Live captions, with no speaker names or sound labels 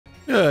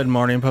Good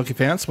morning,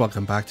 Pokefans.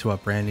 Welcome back to a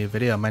brand new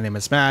video. My name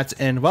is Matt,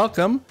 and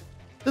welcome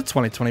to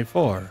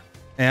 2024.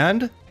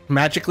 And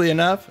magically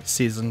enough,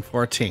 season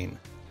 14.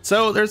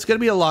 So there's going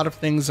to be a lot of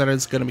things that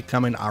is going to be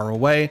coming our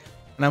way,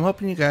 and I'm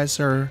hoping you guys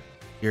are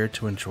here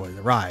to enjoy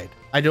the ride.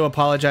 I do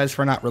apologize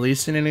for not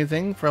releasing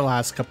anything for the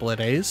last couple of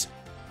days.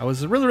 I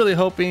was really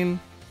hoping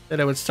that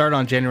it would start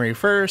on January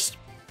 1st,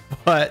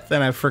 but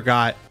then I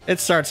forgot it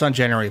starts on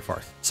January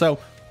 4th. So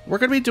we're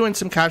going to be doing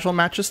some casual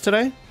matches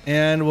today,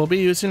 and we'll be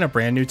using a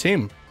brand new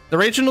team. The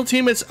regional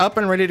team is up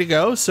and ready to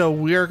go, so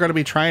we are going to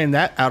be trying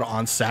that out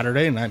on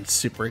Saturday, and I'm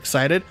super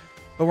excited,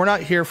 but we're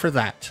not here for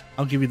that.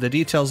 I'll give you the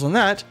details on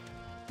that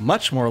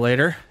much more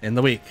later in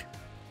the week.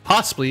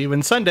 Possibly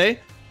even Sunday,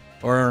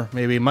 or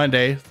maybe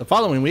Monday the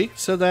following week,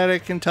 so that I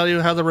can tell you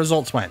how the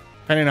results went,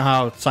 depending on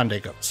how Sunday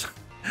goes.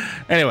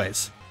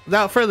 Anyways,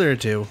 without further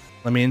ado,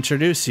 let me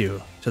introduce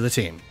you to the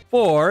team.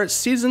 For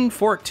Season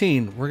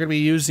 14, we're going to be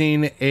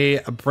using a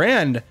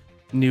brand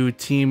new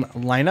team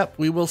lineup.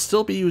 We will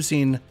still be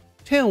using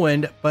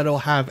Tailwind, but it'll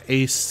have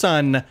a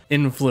Sun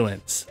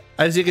influence.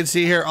 As you can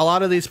see here, a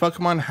lot of these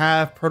Pokemon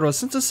have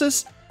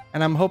photosynthesis,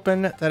 and I'm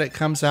hoping that it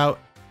comes out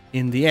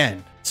in the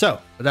end.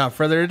 So, without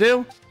further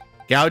ado,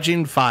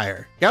 Gouging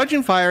Fire.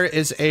 Gouging Fire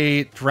is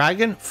a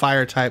Dragon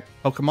Fire-type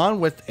Pokemon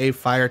with a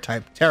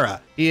Fire-type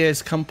Terra. He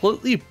is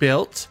completely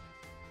built.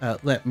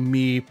 Let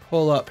me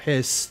pull up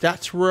his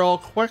stats real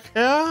quick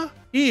here.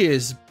 He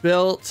is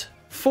built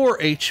 4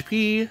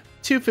 HP,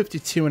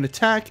 252 in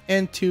attack,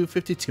 and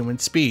 252 in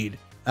speed.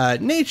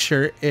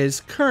 Nature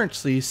is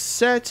currently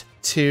set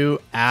to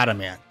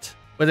Adamant.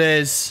 With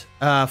his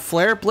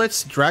Flare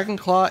Blitz, Dragon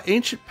Claw,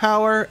 Ancient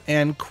Power,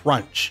 and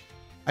Crunch.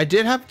 I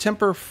did have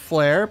Temper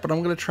Flare, but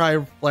I'm going to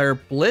try Flare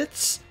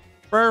Blitz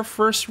for our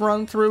first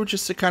run through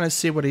just to kind of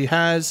see what he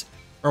has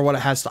or what it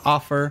has to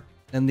offer.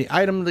 And the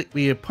item that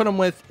we put him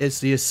with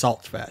is the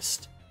Assault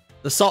Vest.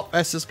 The Assault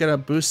Vest is going to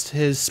boost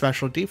his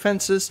special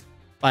defenses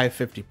by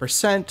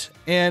 50%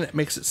 and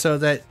makes it so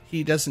that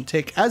he doesn't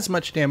take as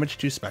much damage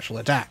to special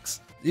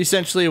attacks.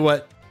 Essentially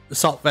what the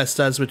Assault Vest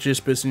does, which is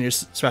boosting your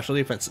special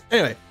defense.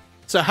 Anyway,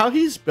 so how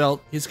he's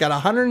built, he's got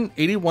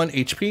 181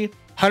 HP,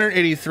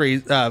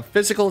 183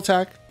 physical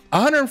attack,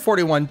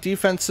 141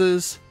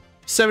 defenses,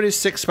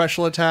 76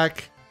 special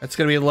attack. That's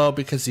going to be low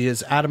because he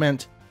is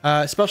adamant.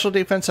 Special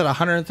defense at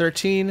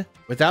 113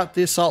 without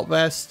the Assault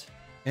Vest,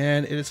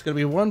 and it is going to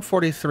be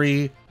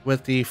 143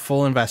 with the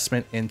full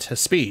investment into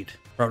speed.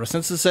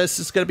 Photosynthesis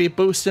is going to be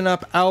boosting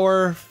up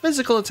our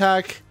physical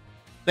attack,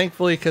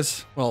 thankfully,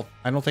 because, well,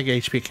 I don't think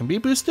HP can be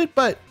boosted,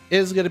 but it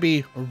is going to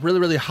be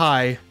really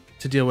high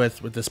to deal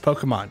with this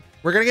Pokemon.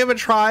 We're going to give it a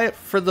try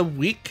for the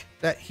week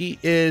that he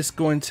is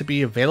going to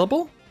be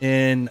available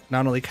in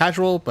not only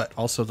casual, but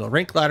also the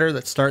rank ladder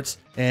that starts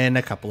in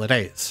a couple of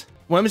days.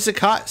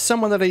 Whimsicott,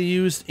 someone that I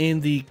used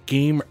in the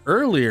game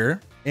earlier,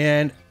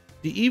 and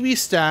the EV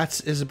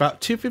stats is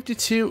about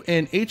 252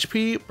 in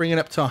HP, bringing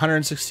it up to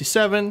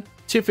 167,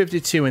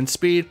 252 in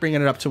speed,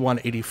 bringing it up to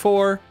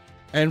 184,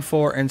 and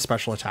 4 in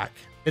special attack.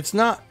 It's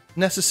not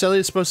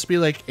necessarily supposed to be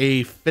like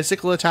a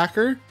physical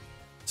attacker.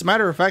 As a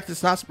matter of fact,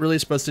 it's not really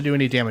supposed to do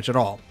any damage at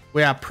all.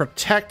 We have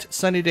Protect,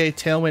 Sunny Day,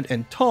 Tailwind,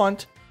 and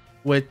Taunt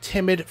with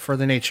Timid for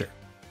the nature.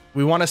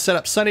 We want to set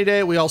up Sunny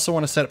Day. We also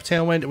want to set up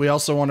Tailwind. We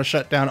also want to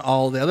shut down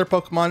all the other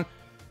Pokemon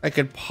that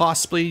could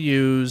possibly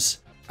use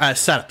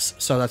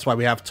setups. So that's why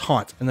we have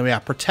Taunt. And then we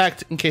have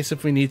Protect in case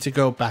if we need to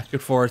go back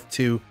and forth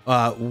to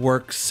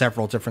work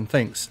several different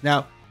things.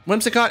 Now,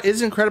 Whimsicott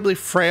is incredibly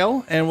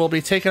frail and will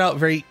be taken out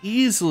very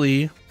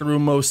easily through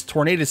most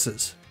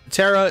Tornaduses.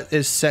 Terra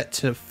is set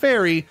to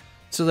Fairy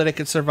so that it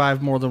can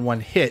survive more than one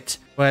hit,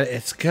 but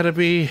it's gonna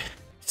be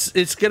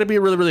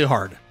really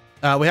hard.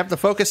 We have the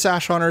Focus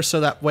Sash on her,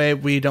 so that way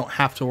we don't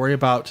have to worry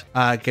about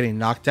getting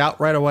knocked out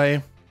right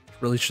away.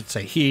 Really should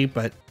say he,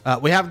 but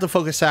we have the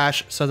Focus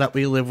Sash so that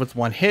we live with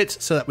one hit,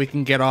 so that we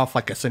can get off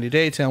like a Sunny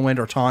Day, Tailwind,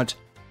 or Taunt,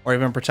 or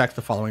even Protect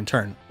the following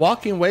turn.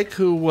 Walking Wake,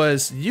 who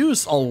was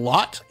used a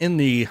lot in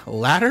the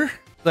ladder,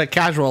 the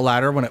casual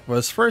ladder when it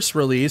was first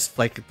released,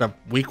 like the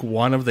week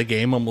 1 of the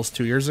game almost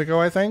 2 years ago,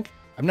 I think.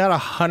 I'm not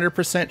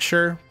 100%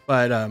 sure,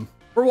 but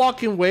for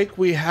Walking Wake,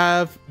 we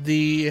have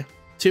the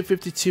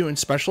 252 in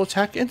special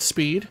attack and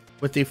speed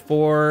with the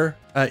 4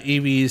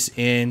 EVs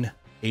in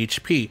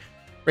HP.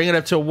 Bring it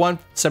up to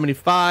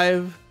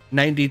 175,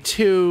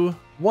 92,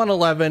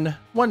 111,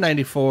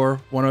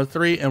 194,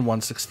 103, and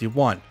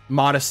 161.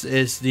 Modest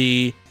is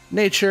the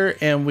nature,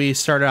 and we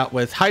start out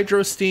with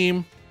Hydro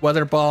Steam,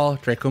 Weather Ball,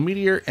 Draco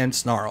Meteor, and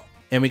Snarl.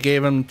 And we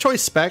gave him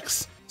choice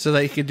specs so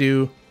that he could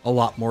do a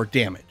lot more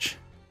damage.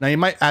 Now you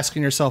might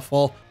asking yourself,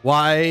 well,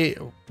 why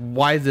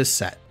this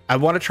set? I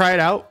want to try it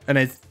out, and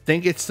I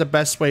think it's the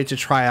best way to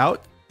try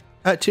out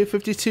at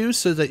 252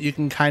 so that you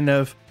can kind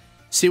of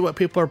see what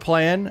people are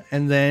playing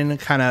and then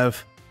kind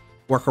of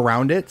work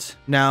around it.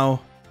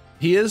 Now,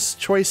 he is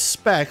choice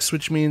specs,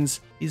 which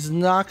means he's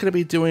not going to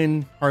be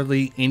doing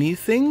hardly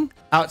anything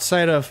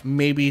outside of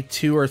maybe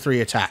 2 or 3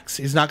 attacks.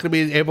 He's not going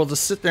to be able to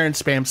sit there and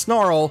spam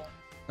Snarl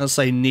unless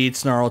I need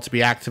Snarl to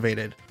be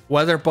activated.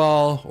 Weather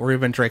Ball, or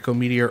even Draco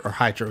Meteor or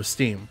Hydro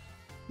Steam.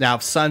 Now,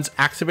 if Sun's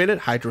activated,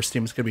 Hydro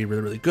Steam is going to be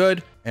really, really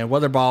good, and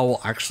Weather Ball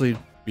will actually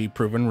be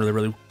proven really,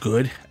 really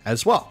good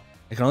as well.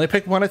 I can only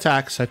pick one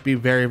attack, so I have to be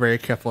very, very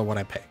careful of what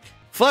I pick.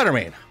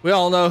 Fluttermane. We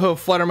all know who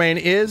Fluttermane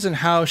is and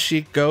how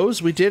she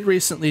goes. We did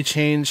recently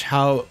change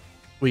how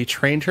we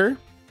trained her.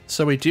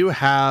 So we do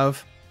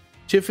have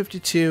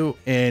 252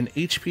 in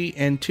HP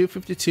and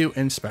 252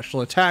 in special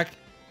attack.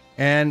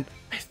 And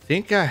I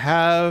think I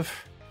have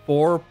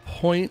 4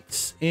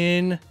 points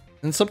in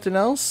something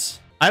else.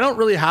 I don't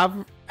really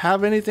have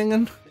anything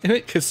in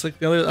it, because like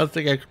the only other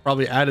thing I could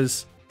probably add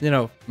is, you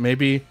know,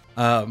 maybe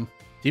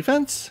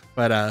defense,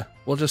 but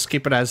we'll just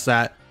keep it as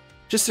that,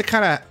 just to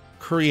kind of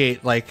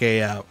create like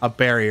a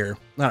barrier,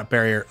 not a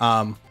barrier,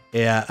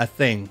 a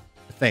thing,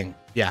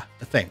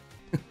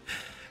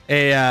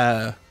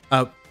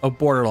 a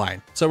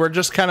borderline. So we're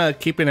just kind of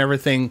keeping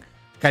everything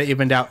kind of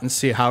evened out and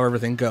see how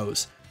everything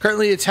goes.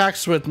 Currently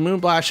attacks with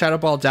Moonblast, Shadow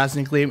Ball,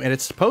 Dazzling Gleam, and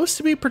it's supposed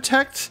to be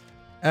Protect.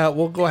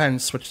 We'll go ahead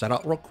and switch that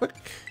out real quick.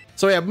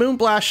 So we have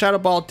Moonblast, Shadow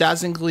Ball,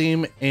 Dazzling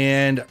Gleam,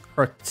 and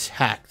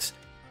Protect,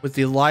 with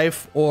the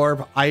Life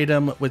Orb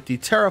item with the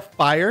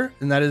Fire,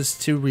 and that is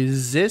to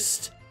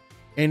resist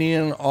any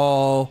and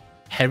all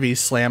heavy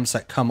slams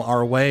that come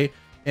our way.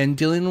 And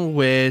dealing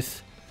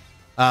with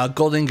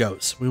Golden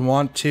Goats, we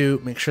want to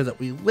make sure that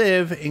we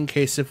live in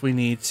case if we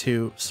need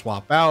to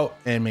swap out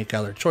and make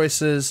other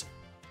choices.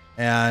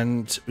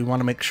 And we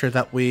want to make sure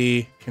that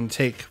we can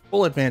take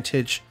full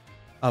advantage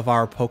of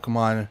our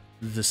Pokemon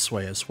this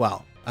way as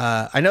well.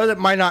 I know that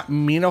might not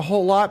mean a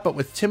whole lot, but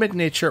with Timid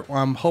Nature,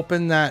 I'm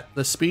hoping that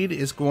the speed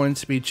is going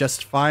to be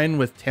just fine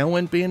with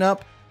Tailwind being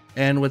up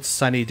and with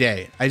Sunny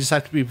Day. I just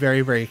have to be very,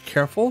 very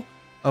careful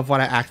of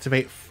what I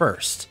activate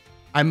first.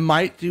 I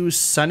might do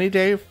Sunny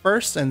Day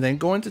first and then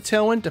go into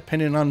Tailwind,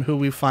 depending on who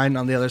we find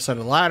on the other side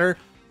of the ladder,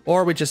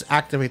 or we just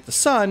activate the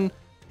Sun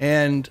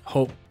and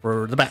hope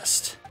for the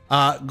best.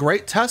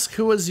 Great Tusk,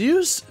 who was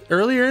used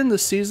earlier in the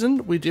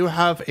season. We do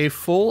have a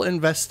full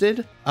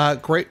invested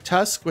Great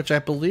Tusk, which I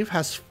believe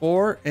has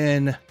 4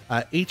 in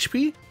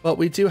HP, but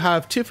we do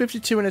have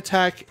 252 in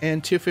attack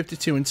and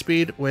 252 in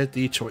speed with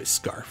the Choice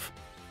Scarf.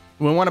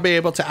 We want to be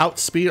able to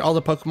outspeed all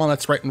the Pokemon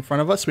that's right in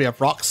front of us. We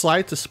have Rock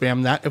Slide to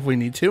spam that if we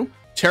need to.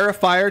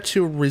 Terrifier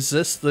to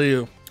resist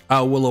the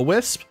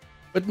Will-O-Wisp,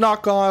 with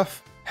Knockoff,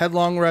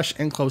 Headlong Rush,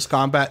 and Close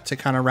Combat to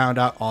kind of round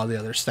out all the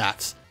other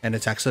stats and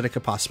attacks that it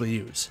could possibly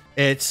use.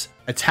 Its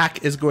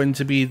attack is going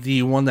to be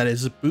the one that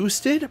is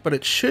boosted, but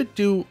it should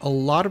do a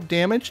lot of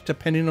damage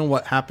depending on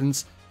what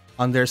happens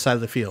on their side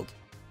of the field.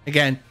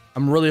 Again,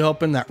 I'm really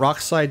hoping that Rock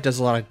Slide does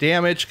a lot of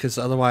damage, because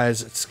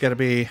otherwise it's gonna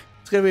be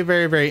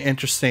very, very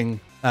interesting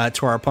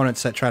to our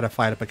opponents that try to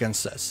fight up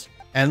against us.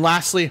 And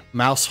lastly,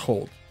 Mouse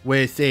Hold.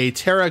 With a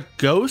Terra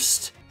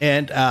Ghost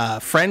and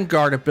Friend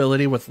Guard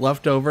ability with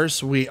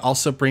Leftovers, we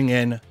also bring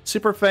in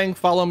Super Fang,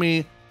 Follow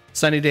Me,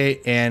 Sunny Day,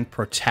 and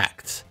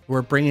Protect.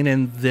 We're bringing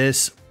in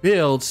this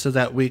build so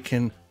that we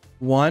can,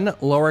 1,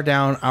 lower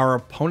down our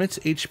opponent's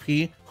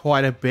HP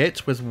quite a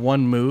bit with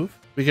 1 move.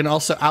 We can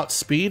also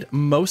outspeed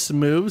most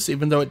moves,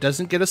 even though it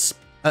doesn't get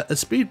a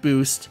speed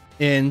boost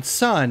in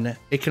Sun.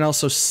 It can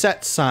also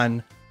set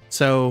Sun,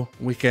 so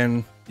we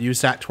can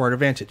use that to our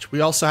advantage. We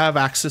also have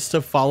access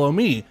to Follow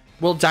Me.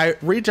 We'll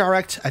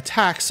redirect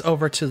attacks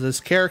over to this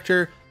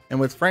character, and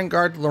with Friend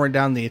Guard lowering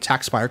down the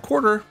attacks by a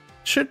quarter,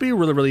 should be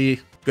really,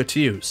 really good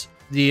to use.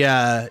 The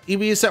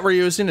EVs that we're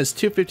using is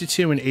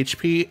 252 in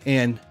HP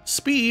and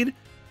speed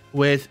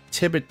with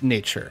Timid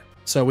Nature.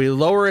 So we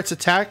lower its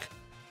attack,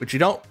 which you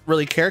don't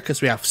really care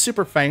because we have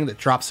Super Fang that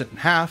drops it in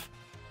half.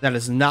 That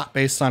is not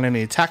based on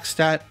any attack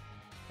stat.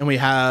 And we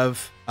have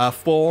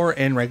 4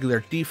 in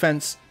regular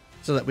defense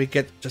so that we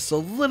get just a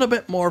little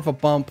bit more of a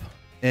bump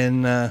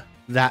in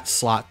that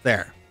slot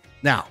there.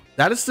 Now,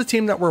 that is the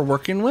team that we're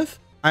working with.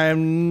 I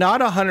am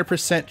not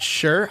 100%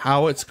 sure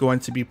how it's going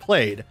to be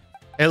played.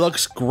 It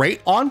looks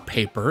great on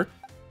paper,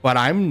 but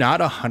I'm not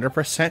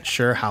 100%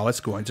 sure how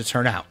it's going to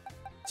turn out.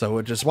 So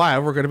which is why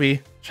we're going to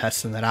be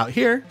testing that out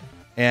here,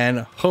 and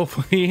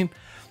hopefully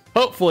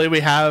we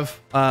have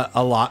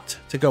a lot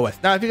to go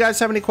with. Now, if you guys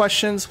have any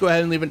questions, go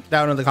ahead and leave it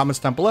down in the comments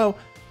down below,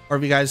 or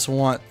if you guys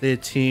want the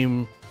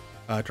team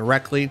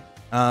directly,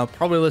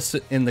 probably list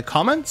it in the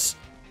comments.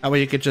 That way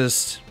you could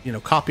just, you know,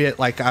 copy it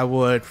like I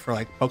would for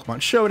like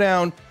Pokemon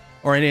Showdown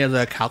or any of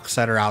the calcs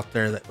that are out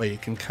there. That way you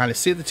can kind of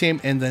see the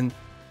team and then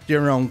do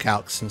your own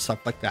calcs and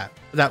stuff like that.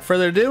 Without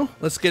further ado,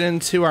 let's get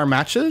into our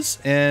matches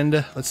and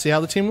let's see how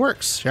the team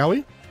works, shall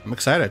we? I'm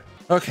excited.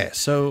 Okay,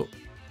 so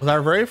with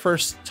our very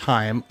first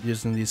time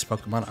using these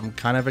Pokemon, I'm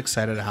kind of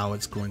excited how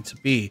it's going to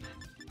be.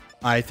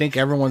 I think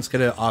everyone's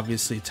going to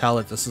obviously tell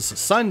that this is a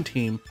Sun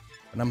team,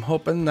 but I'm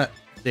hoping that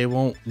they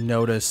won't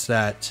notice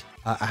that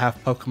I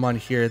have Pokemon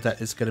here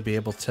that is going to be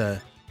able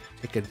to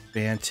take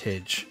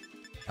advantage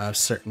of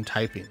certain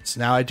typings.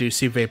 Now I do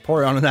see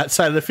Vaporeon on that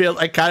side of the field.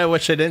 I kind of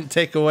wish I didn't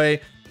take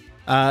away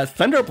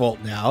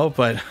Thunderbolt now,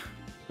 but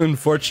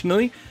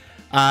unfortunately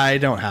I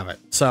don't have it.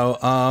 So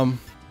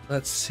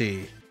let's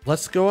see.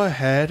 Let's go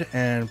ahead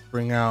and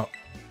bring out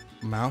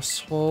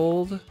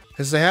Mousehold,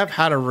 because they have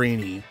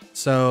Hatterene.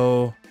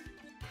 So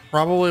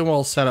probably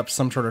will set up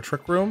some sort of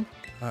trick room.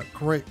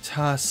 Great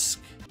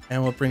Tusk,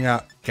 and we'll bring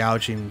out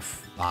Gouging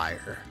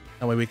Fire.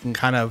 That way we can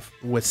kind of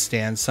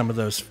withstand some of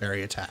those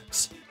fairy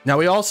attacks. Now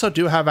we also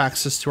do have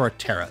access to our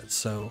Terras,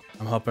 so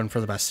I'm hoping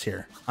for the best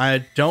here.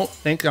 I don't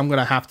think I'm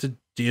gonna have to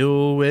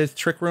deal with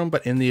Trick Room,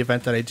 but in the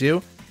event that I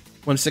do,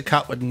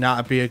 Whimsicott would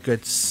not be a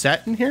good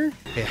set in here.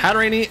 Okay,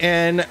 Hatterene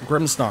and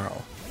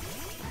Grimmsnarl.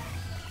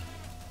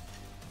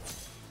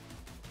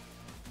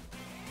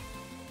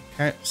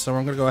 Okay, so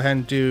I'm gonna go ahead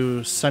and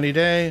do Sunny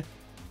Day,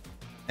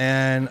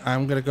 and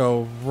I'm gonna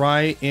go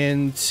right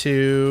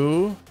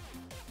into.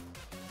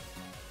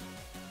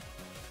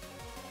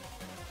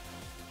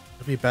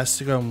 Would it be best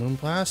to go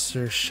Moonblast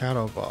or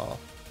Shadow Ball?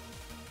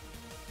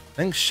 I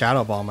think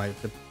Shadow Ball might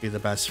be the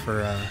best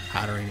for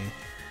Hatterene.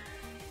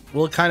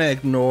 We'll kind of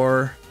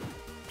ignore.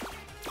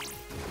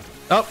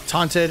 Oh,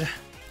 taunted.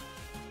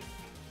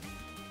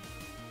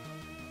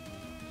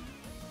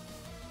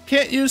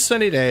 Can't use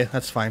Sunny Day.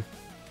 That's fine.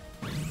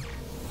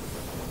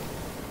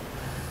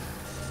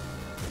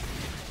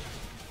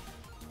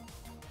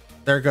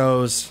 There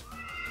goes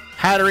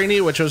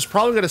Hatterene, which was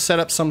probably going to set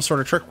up some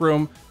sort of trick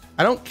room.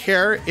 I don't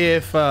care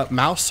if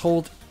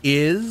Mousehold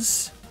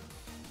is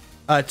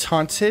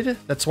taunted.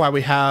 That's why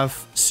we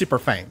have Super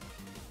Fang.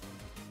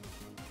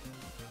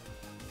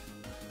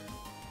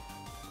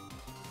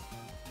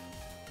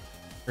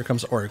 Here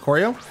comes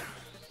Oricorio.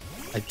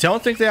 I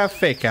don't think they have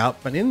Fake Out,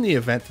 but in the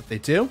event that they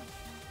do,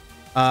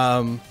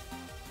 I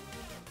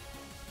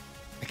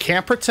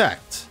can't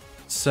protect.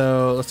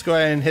 So let's go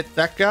ahead and hit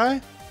that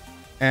guy.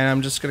 And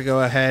I'm just going to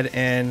go ahead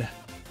and...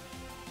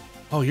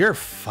 Oh, you're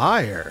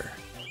fire.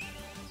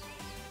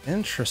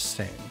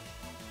 Interesting.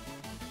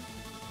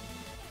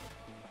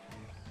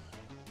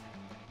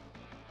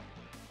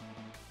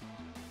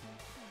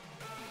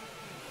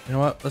 You know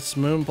what? Let's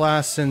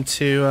Moonblast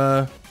into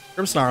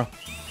Grimmsnarl.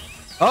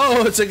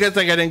 Oh, it's a good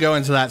thing I didn't go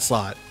into that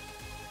slot.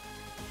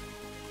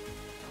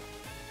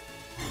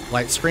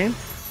 Light Screen.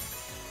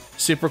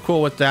 Super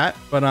cool with that.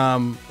 But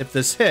if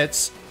this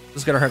hits, this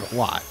is going to hurt a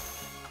lot.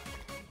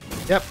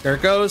 Yep, there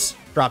it goes.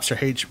 Drops your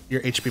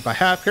HP by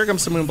half. Here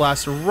comes the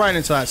Moonblast right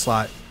into that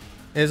slot.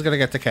 It's going to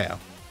get the KO.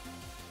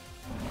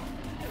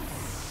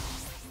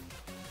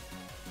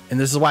 And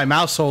this is why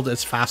Mousehold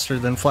is faster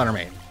than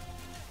Fluttermane.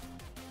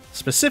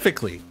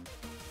 Specifically,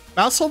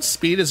 Mousehold's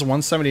speed is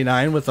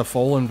 179 with a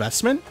full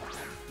investment,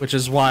 which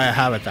is why I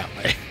have it that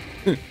way.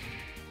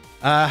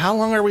 How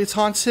long are we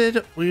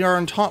taunted? We are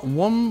on taunt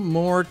one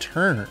more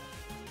turn.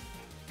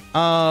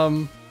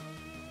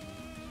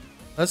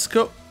 Let's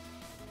go.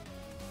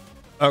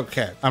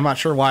 Okay, I'm not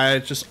sure why I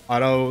just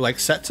auto like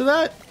set to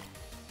that.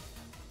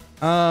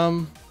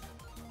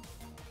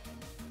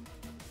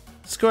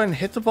 Let's go ahead and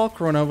hit the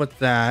Volcarona with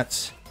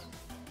that.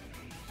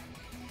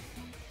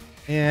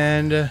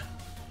 And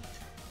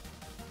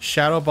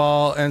Shadow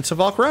Ball into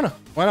Volcarona.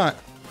 Why not?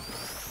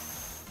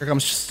 Here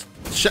comes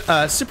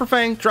Super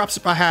Fang, drops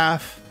it by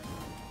half.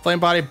 Flame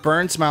Body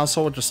burns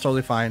Mousehold, which is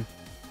totally fine.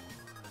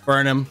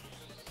 Burn him.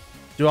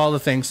 Do all the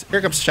things.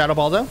 Here comes Shadow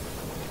Ball though.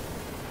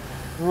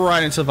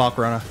 Right into the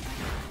Volcarona.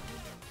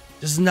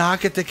 Does not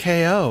get the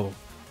KO.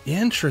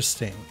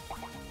 Interesting.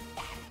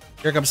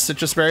 Here comes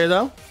Citrus Berry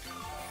though.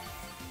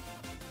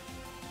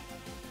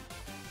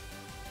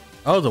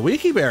 Oh, the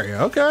Wiki Berry.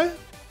 Okay.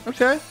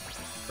 Okay.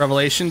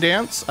 Revelation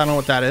Dance. I don't know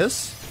what that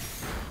is.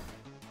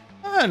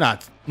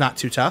 Not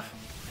too tough.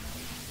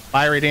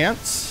 Fiery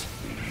Dance.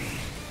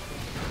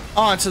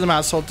 Onto the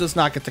Mousehold. Does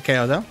not get the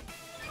KO though.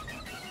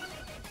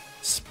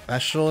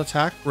 Special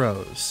Attack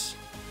Rose.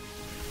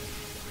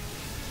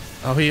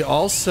 Oh,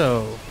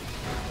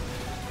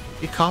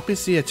 he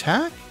copies the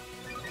attack?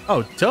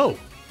 Oh, dope.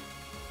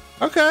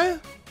 Okay.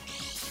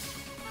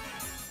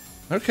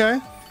 Okay.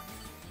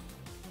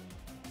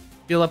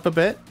 Heal up a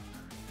bit.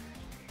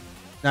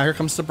 Now here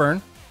comes the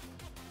burn.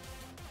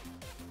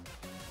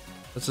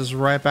 This is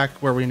right back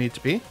where we need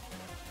to be.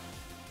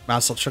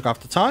 Mousehold shook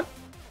off the taunt.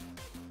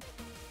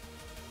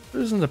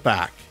 Who's in the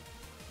back?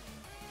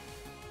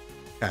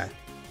 Okay.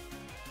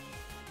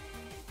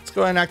 Let's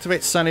go ahead and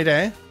activate Sunny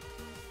Day.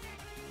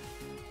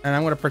 And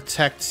I'm going to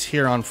protect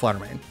here on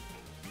Fluttermane.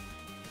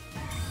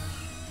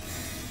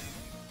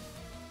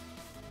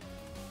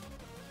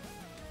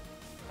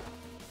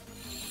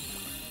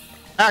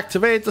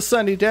 Activate the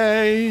Sunny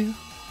Day.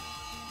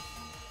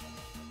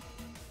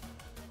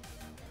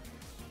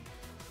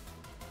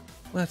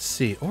 Let's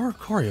see.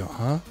 Oricorio,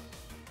 huh?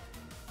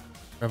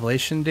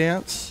 Revelation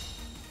Dance.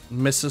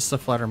 Misses the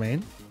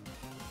Fluttermane.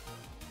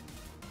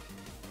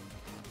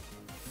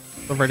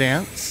 Silver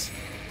Dance.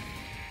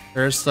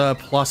 There's the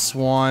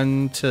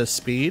 +1 to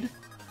speed.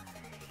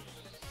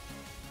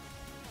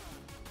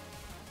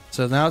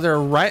 So now they're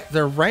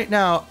right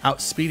now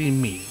outspeeding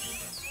me.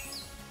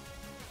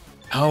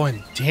 Oh,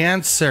 and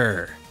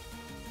Dancer.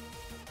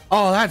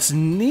 Oh, that's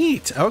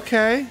neat.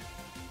 Okay.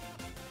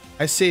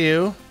 I see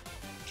you.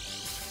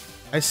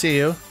 I see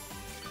you.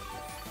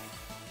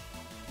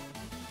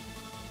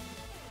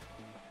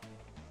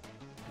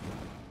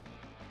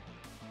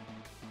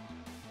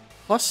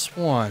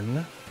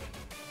 +1.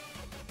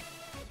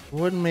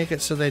 would make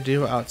it so they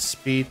do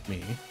outspeed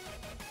me.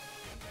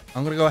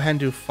 I'm gonna go ahead and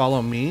do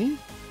follow me.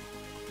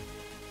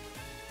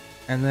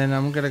 And then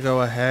I'm gonna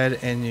go ahead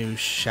and use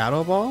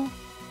Shadow Ball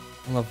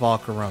on the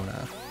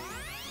Volcarona.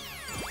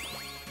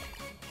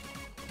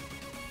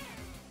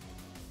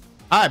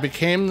 I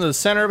became the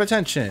center of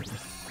attention.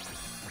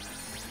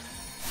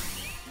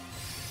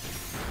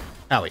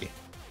 Owie.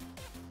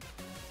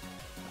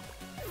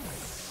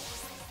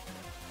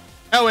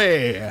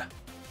 Owie!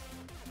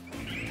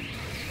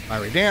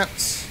 Fiery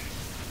Dance.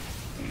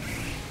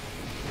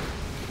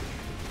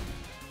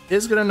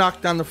 Is gonna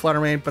knock down the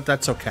Fluttermane, but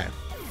that's okay.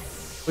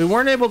 We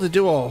weren't able to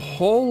do a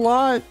whole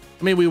lot.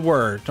 I mean, we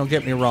were, don't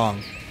get me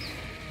wrong.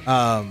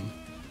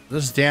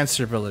 This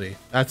Dancer ability,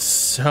 that's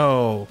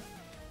so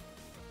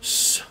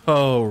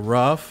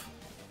rough.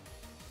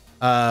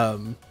 But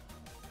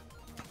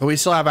we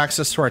still have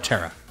access to our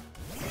Terra.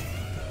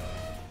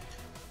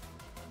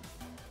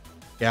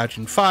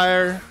 Gouging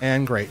Fire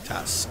and Great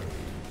Tusk.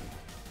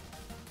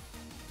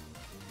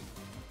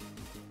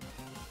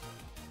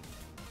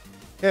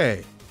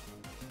 Okay.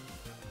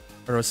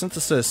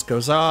 Photosynthesis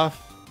goes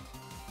off.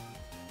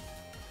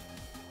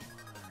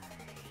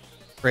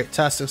 Great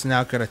Tusk is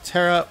now going to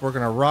Terra. We're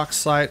going to Rock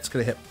Slide. It's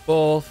going to hit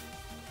both.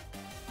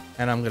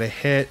 And I'm going to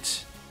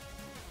hit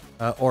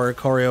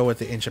Oricorio with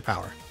the Ancient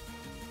Power.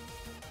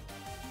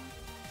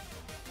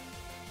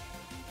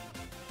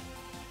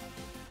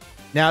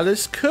 Now,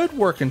 this could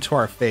work into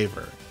our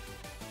favor.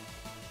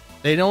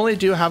 They only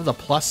do have the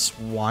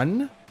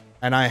 +1,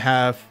 and I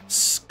have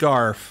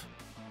Scarf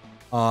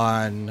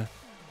on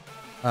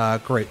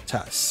Great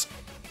Tusk.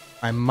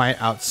 I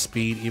might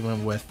outspeed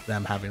even with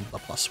them having the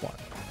 +1.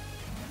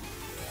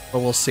 But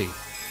we'll see.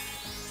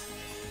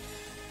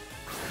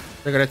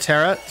 They're going to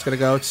Terra. It's going to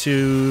go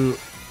to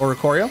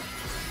Oricorio.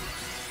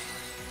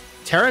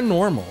 Terra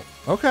normal.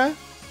 Okay.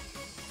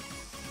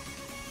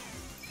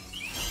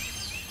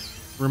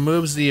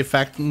 Removes the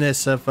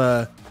effectiveness of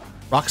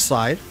Rock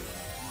Slide.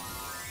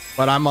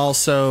 But I'm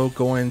also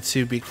going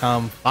to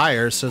become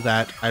Fire so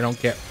that I don't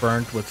get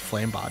burned with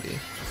Flame Body.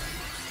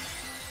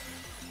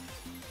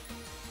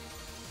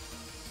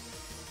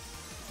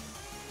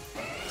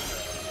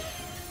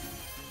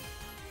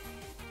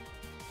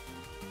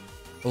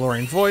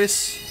 Alluring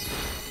Voice.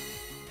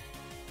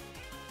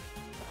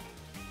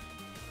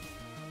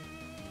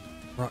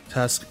 Rock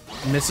Tusk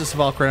misses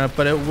Volcarona,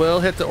 but it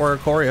will hit the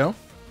Oricorio.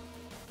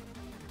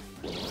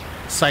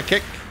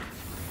 Psychic.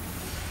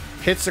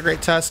 Hits the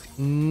Great Tusk.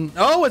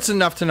 Oh, it's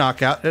enough to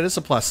knock out. It is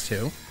a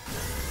 +2.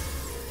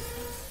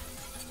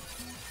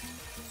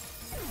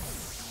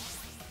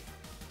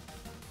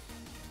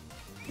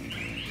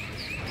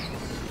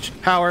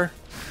 Power.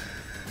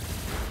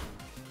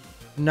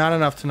 Not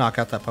enough to knock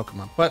out that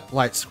Pokemon, but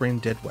Light Screen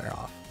did wear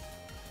off.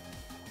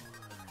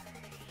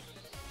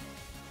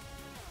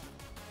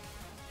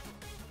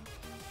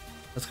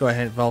 Let's go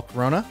ahead and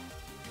Volcarona.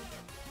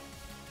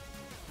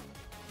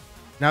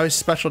 Now his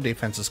special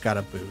defense has got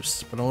a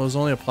boost, but it was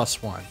only a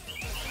 +1.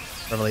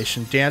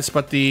 Revelation Dance,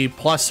 but the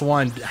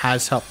 +1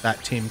 has helped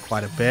that team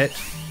quite a bit.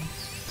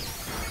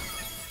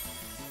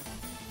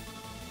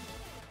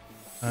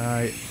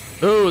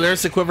 Ooh,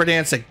 there's the Quiver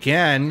Dance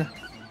again.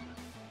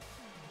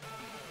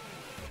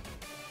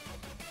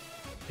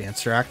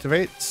 Dancer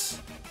activates.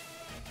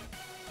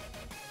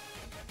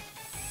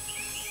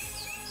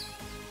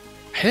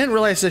 I didn't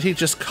realize that he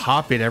just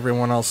copied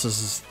everyone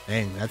else's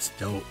thing. That's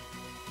dope.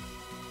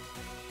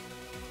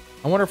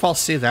 I wonder if I'll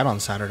see that on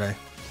Saturday.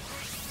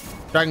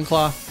 Dragon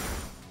Claw.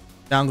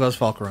 Down goes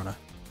Volcarona.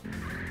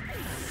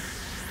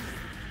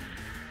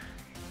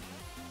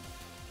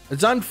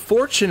 It's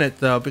unfortunate,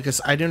 though,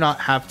 because I do not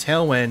have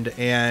Tailwind,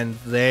 and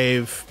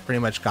they've pretty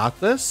much got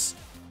this.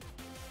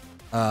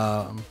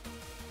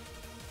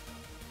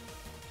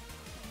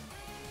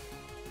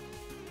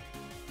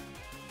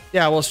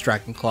 Yeah, we'll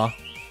Dragon Claw.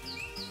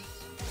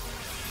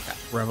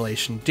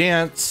 Revelation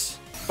Dance.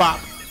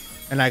 Bop.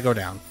 And I go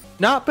down.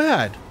 Not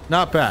bad.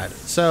 Not bad.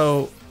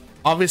 So,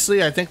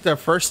 obviously, I think the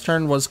first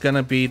turn was going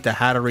to be the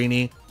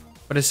Hatterini.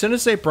 But as soon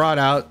as they brought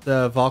out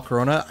the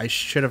Volcarona, I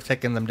should have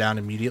taken them down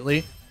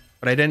immediately.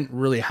 But I didn't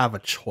really have a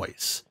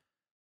choice.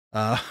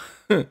 As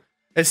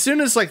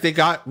soon as like they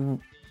got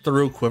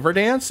through Quiver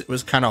Dance, it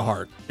was kind of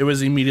hard. It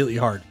was immediately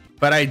hard.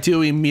 But I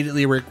do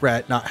immediately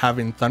regret not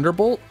having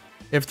Thunderbolt.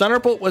 If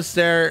Thunderbolt was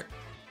there,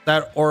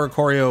 that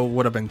Oricorio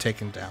would have been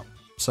taken down.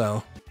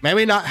 So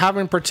maybe not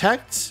having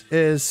Protect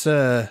is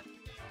kind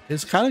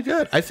of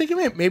good. I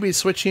think maybe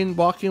switching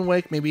Walking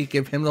Wake, maybe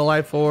give him the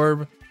Life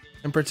Orb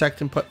and Protect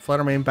and put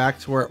Fluttermane back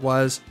to where it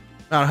was.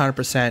 Not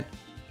 100%.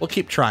 We'll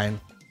keep trying.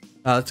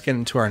 Let's get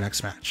into our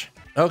next match.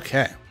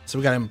 Okay, so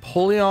we got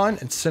Empoleon,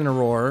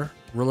 Incineroar,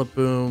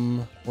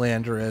 Rillaboom,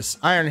 Landorus,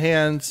 Iron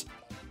Hands,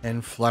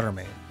 and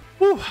Fluttermane.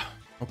 Whew.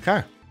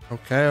 Okay.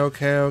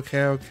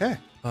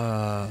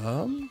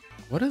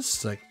 What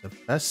is like the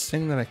best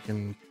thing that I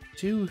can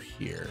do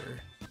here?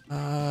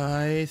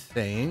 I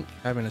think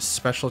having a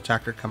special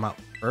attacker come out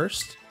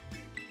first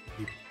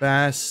would be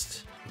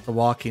best. With the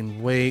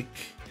Walking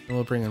Wake, and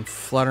we'll bring in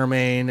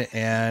Fluttermane,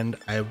 and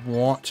I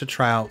want to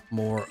try out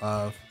more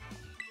of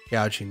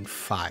Gouging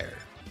Fire.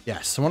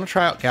 Yes, I want to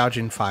try out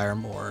Gouging Fire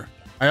more.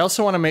 I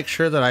also want to make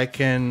sure that I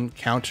can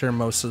counter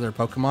most of their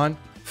Pokemon.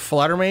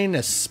 Fluttermane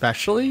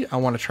especially, I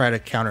want to try to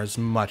counter as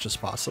much as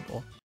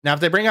possible. Now, if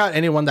they bring out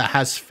anyone that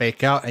has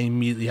Fake Out, I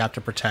immediately have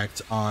to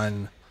protect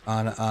on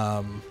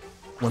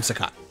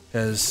Whimsicott.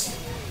 Because,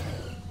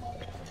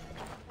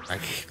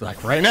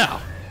 like right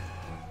now,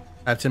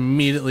 I have to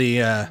immediately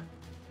to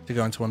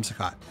go into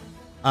Whimsicott.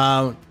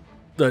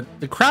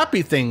 The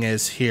crappy thing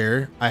is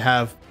here, I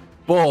have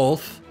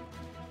both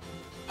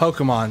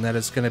Pokemon that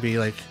is going to be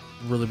like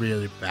really,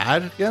 really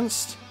bad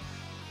against,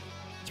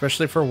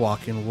 especially for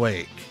Walking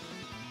Wake.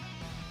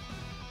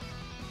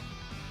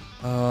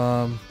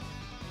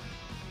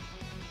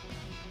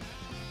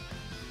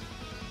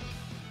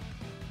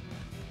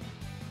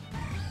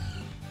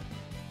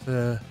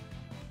 To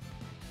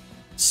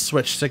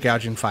switch to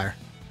Gouging Fire.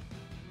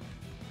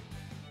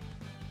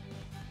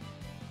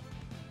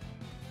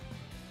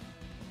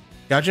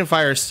 Gouging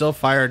Fire is still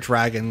Fire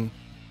Dragon.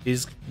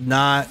 He's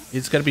going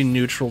to be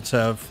neutral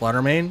to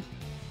Fluttermane.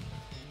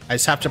 I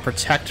just have to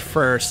protect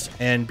first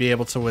and be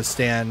able to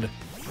withstand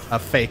a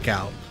Fake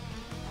Out.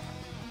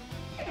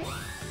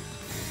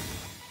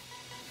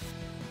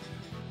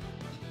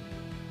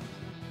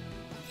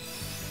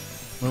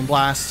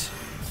 Moonblast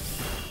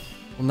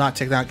will not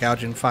take out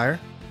Gouging Fire.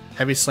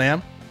 Heavy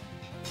Slam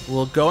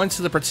will go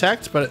into the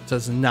Protect, but it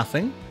does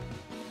nothing.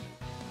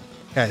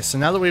 Okay, so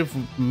now that we've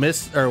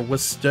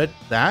withstood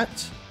that,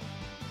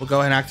 we'll go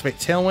ahead and activate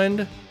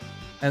Tailwind,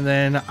 and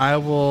then I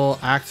will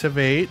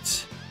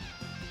activate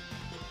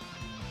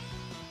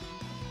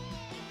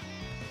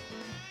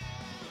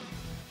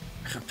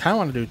I kind of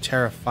want to do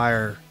Terra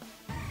Fire.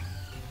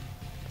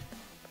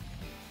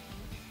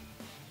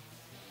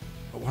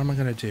 But what am I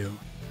going to do?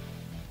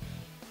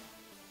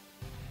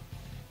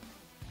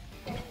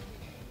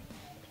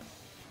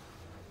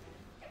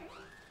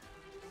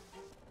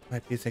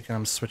 Might be thinking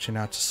I'm switching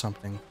out to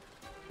something.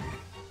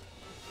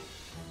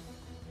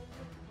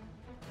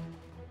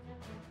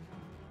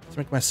 Let's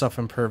make myself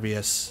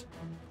impervious.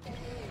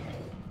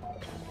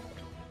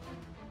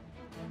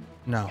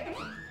 No.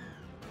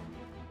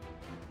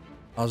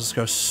 I'll just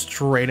go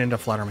straight into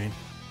Fluttermane.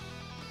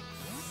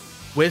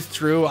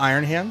 Withdrew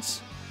Iron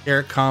Hands.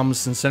 Here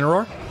comes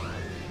Incineroar.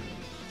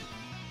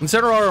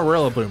 Incineroar or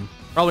Rillaboom?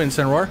 Probably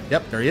Incineroar.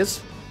 Yep, there he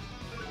is.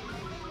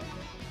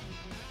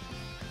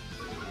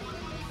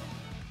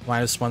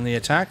 -1 the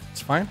attack.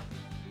 It's fine.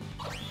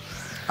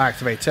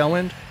 Activate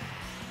Tailwind.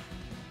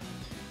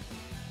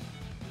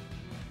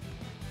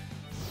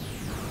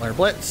 Flare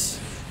Blitz.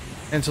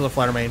 Into the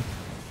Fluttermane.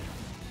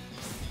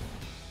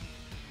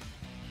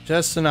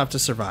 Just enough to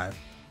survive.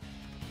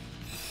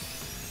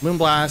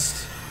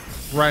 Moonblast.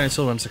 Right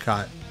into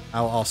Whimsicott.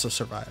 I will also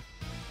survive.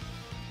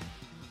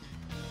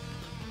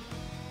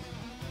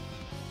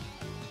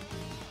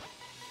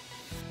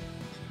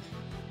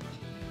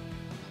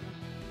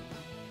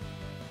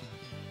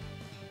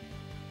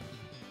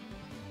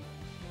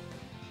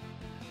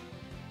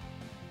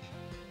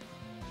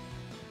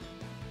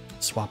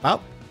 Swap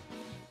out.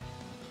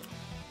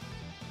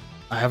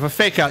 I have a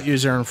Fake Out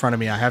user in front of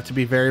me. I have to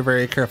be very,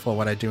 very careful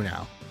what I do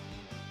now.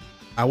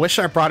 I wish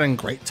I brought in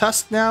Great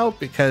Tusk now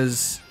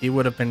because he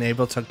would have been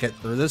able to get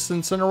through this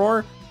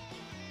Incineroar,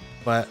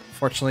 but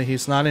fortunately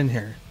he's not in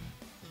here.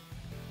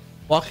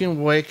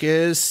 Walking Wake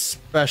is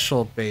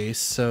special base,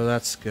 so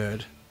that's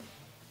good.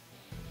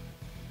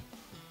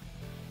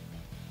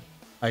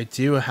 I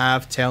do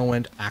have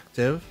Tailwind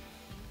active,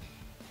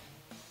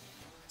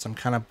 so I'm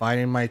kind of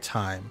biding my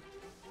time.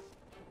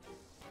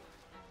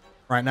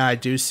 Right now I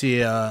do see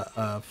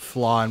a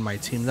flaw in my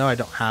team though. I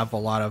don't have a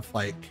lot of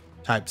like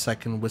types that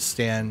can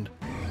withstand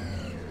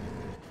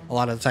a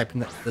lot of the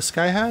typing that this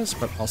guy has,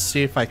 but I'll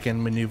see if I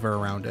can maneuver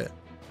around it.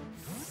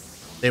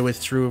 They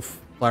withdrew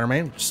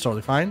Fluttermane, which is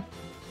totally fine.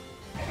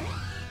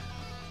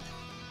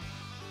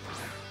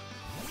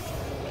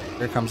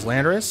 Here comes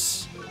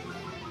Landorus.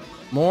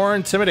 More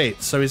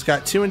Intimidate. So he's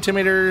got 2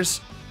 Intimidators,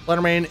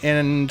 Fluttermane,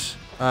 and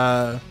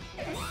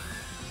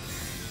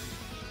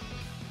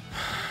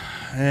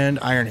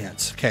Iron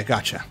Hands. Okay,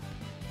 gotcha.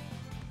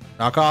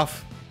 Knock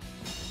off.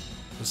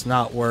 Does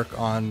not work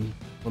on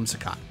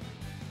Whimsicott.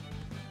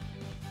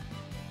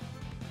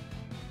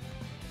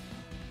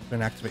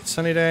 Gonna activate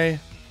Sunny Day.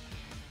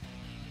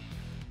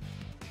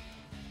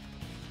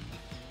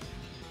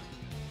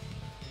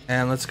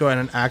 And let's go ahead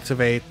and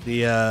activate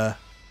the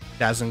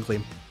Dazzling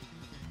Gleam.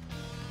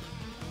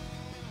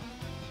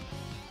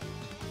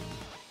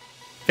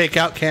 Fake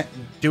Out can't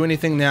do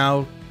anything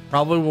now.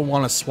 Probably will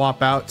want to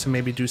swap out to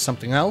maybe do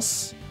something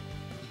else.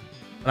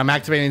 But I'm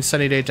activating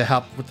Sunny Day to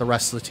help with the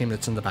rest of the team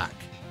that's in the back.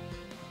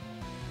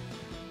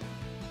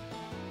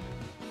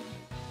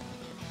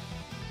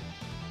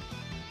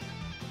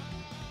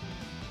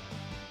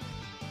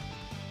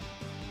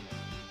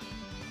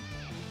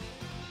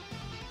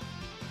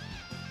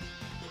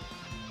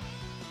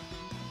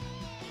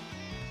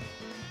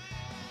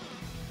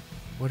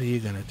 What are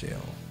you gonna do?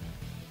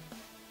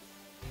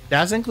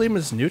 Dazzling Gleam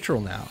is neutral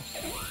now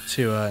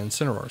to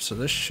Incineroar, so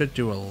this should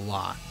do a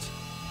lot.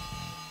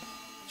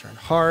 Turn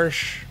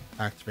Harsh.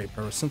 activate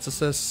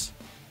photosynthesis.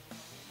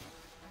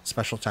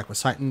 Special attack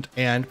was heightened,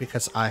 and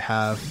because I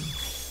have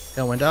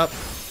Tailwind up,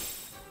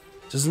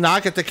 does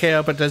not get the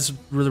KO, but does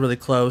really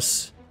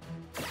close.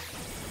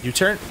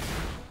 U-turn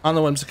on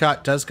the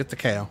Whimsicott does get the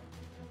KO.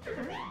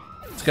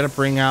 It's gonna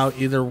bring out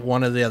either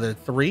one of the other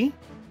three,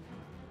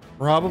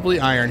 probably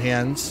Iron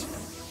Hands.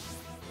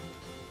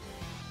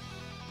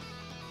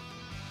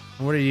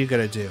 What are you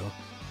gonna do?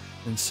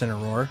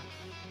 Incineroar.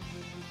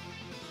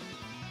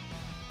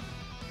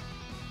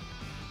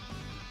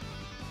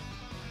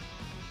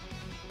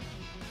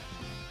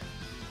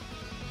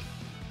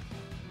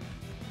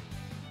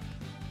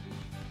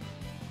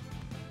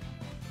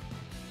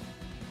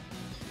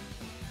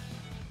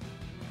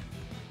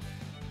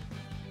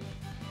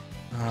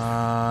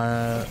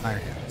 Iron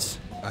Hands.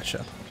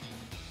 Gotcha.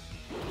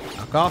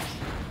 Knock off.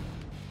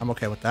 I'm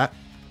okay with that.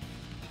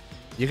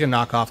 You can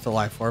knock off the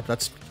Life Orb.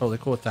 That's totally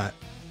cool with that.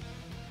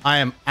 I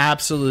am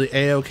absolutely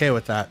A-okay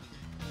with that.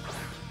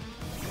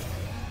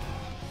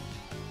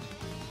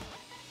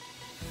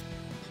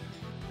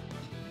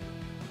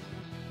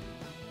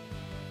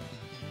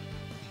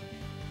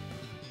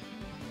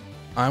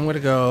 I'm gonna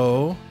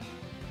go...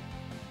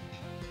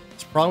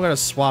 It's probably gonna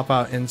swap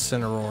out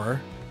Incineroar.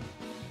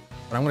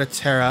 But I'm gonna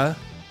Terra.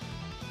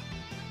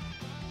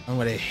 I'm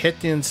gonna hit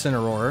the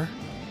Incineroar.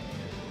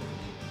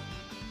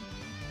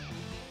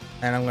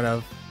 And I'm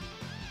gonna...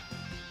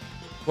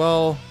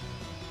 Well...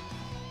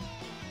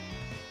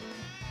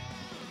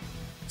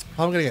 It's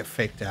probably gonna get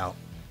faked out.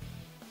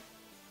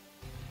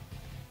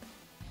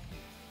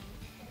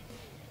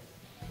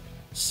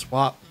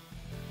 Swap.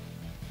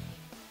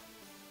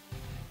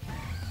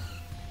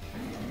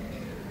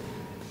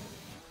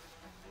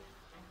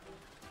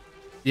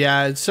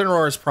 Yeah,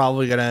 Incineroar is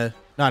probably gonna...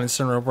 Not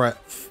Incineroar, but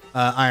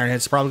Iron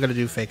Head's probably gonna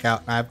do fake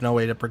out. I have no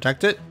way to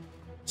protect it.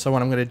 So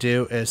what I'm gonna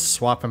do is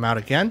swap him out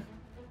again.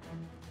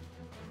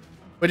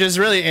 Which is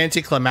really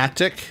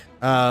anticlimactic.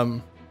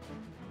 But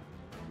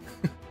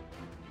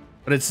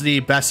it's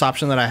the best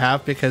option that I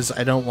have because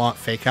I don't want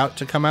fake out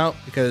to come out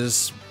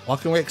because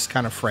Walking Wake's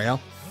kind of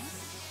frail.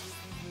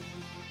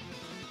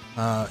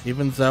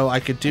 Even though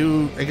I could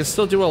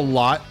still do a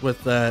lot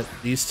with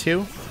these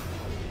two.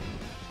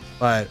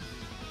 But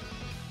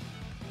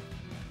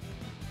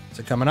is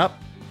it coming up?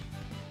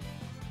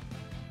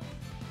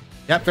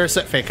 Yep, there's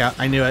that fake out.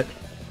 I knew it.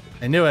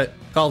 I knew it.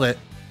 Called it.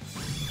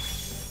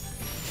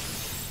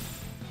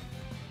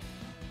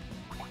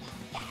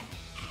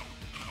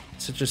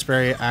 Citrus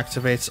Berry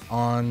activates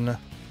on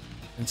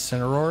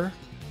Incineroar.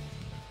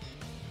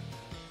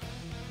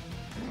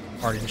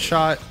 Parting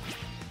Shot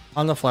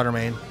on the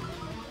Fluttermane.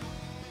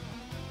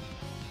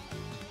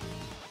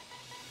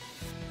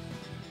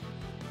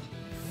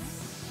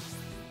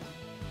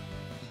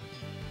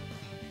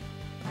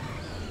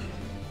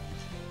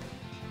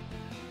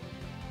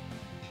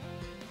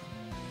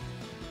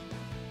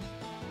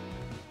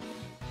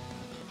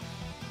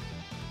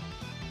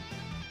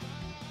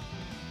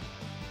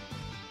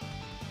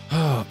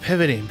 Oh,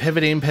 pivoting. This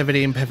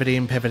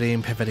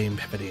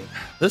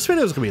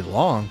video is gonna be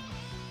long.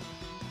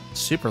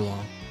 Super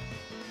long.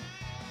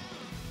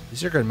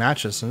 These are good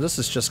matches, and this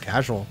is just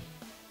casual.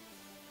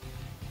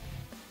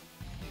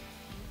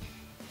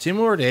 2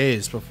 more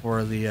days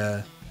before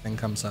the thing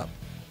comes up.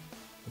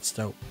 That's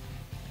dope.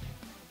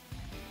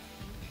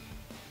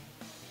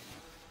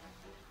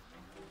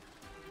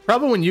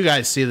 Probably when you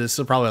guys see this,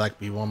 it'll probably like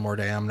be 1 more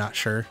day. I'm not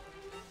sure.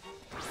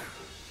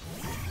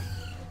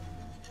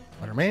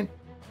 Fluttermane.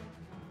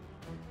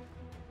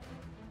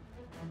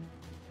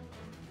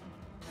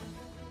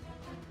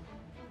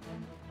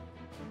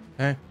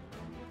 Okay.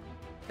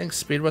 I think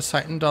speed was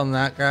heightened on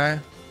that guy.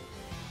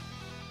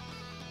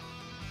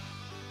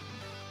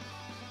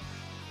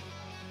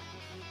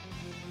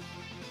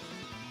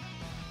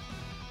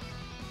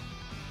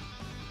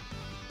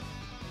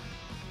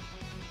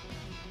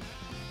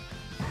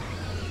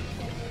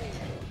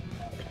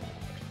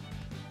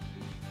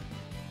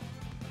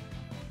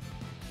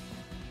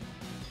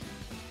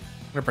 I'm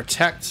gonna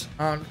protect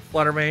on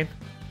Fluttermane.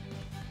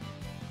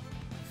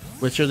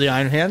 Which are the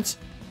Iron Hands?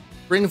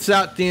 Brings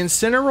out the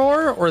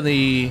Incineroar or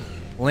the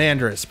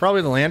Landorus?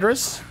 Probably the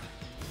Landorus.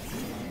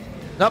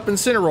 Up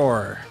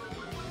Incineroar.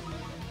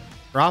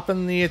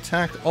 Dropping the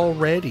attack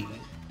already.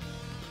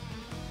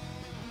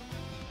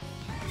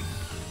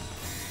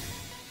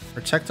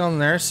 Protect on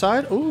their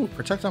side. Ooh,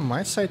 protect on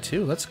my side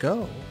too. Let's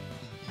go.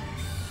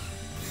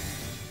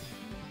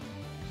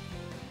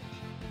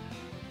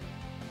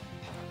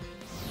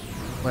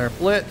 Flare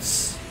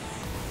Blitz.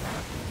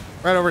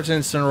 Right over to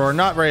Incineroar.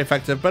 Not very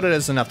effective, but it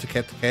is enough to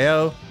get the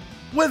KO.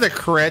 With a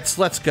crit,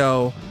 let's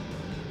go.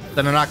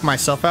 Then I knock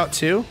myself out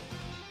too.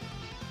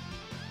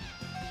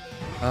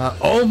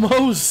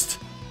 Almost.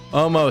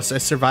 Almost. I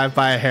survived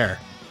by a hair.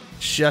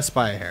 Just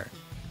by a hair.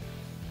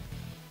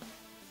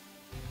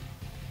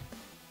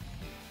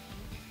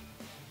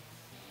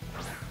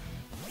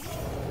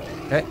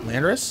 Okay,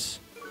 Landorus.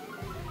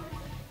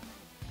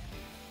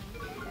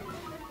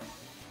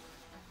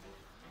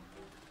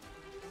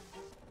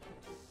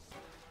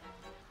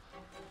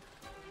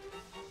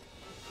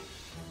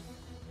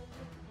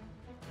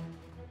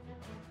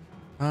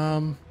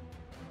 You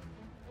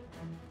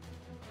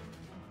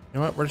know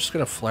what? We're just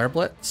gonna Flare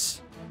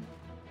Blitz.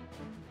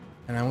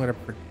 And I'm gonna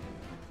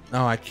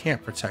no, I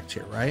can't protect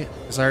here, right?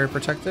 Is I already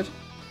protected?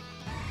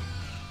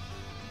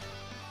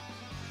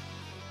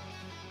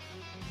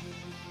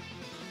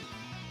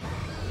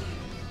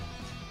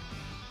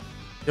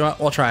 You know what?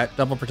 We'll try it.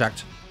 Double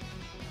protect.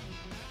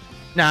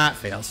 Nah, it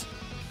fails.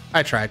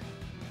 I tried.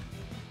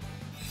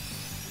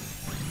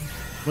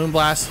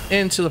 Moonblast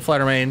into the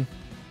Flutter Mane.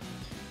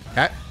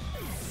 Okay.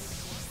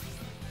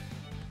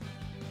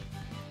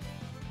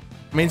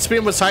 I mean, speed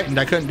was heightened.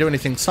 I couldn't do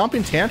anything.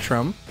 Stomping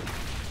Tantrum.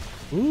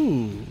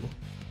 Ooh.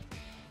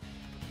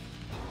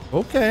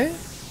 Okay.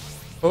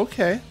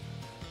 Okay.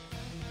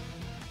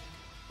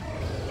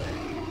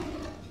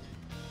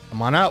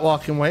 Come on out,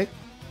 Walking Wake.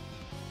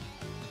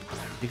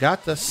 You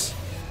got this.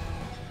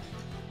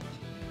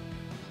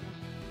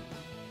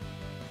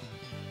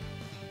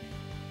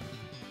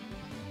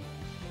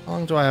 How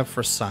long do I have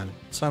for Sun?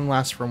 Sun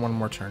lasts for one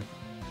more turn.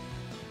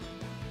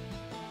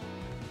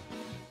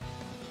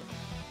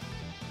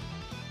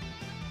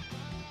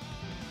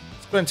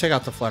 Let's go ahead and take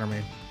out the Flutter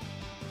Mane.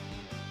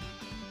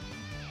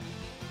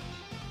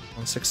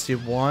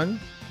 161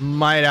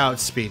 might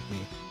outspeed me.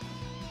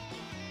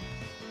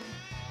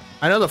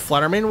 I know the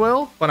Flutter Mane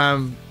will, but I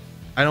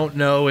don't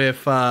know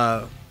if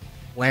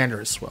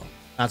Landers will.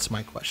 That's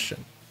my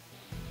question.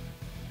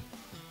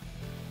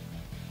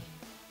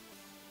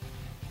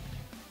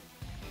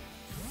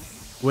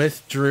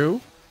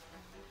 Withdrew.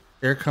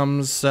 Here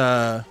comes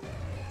Iron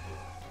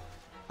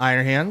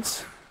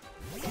Hands.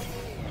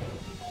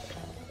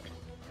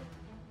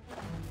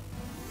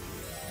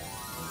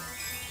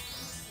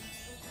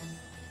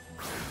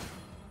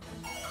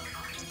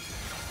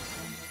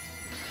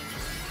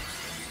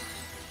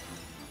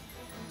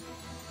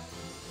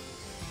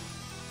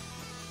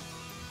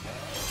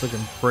 It's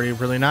looking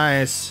really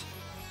nice.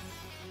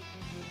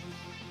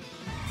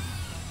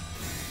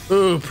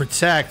 Ooh,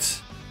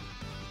 protect.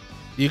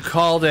 You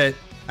called it.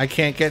 I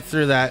can't get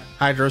through that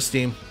Hydro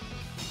Steam.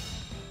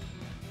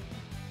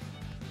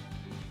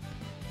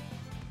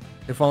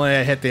 If only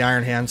I hit the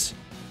Iron Hands.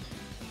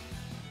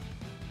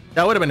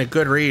 That would have been a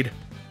good read.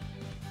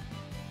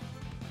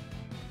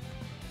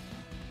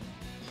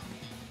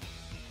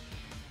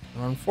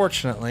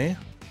 Unfortunately, I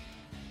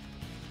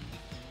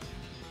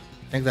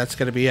think that's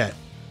going to be it.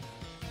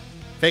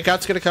 Fake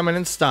Out's going to come in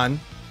and stun.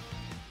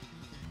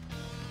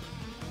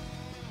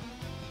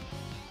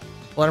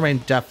 Flutter Mane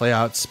definitely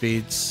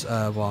outspeeds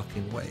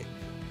Walking Wake.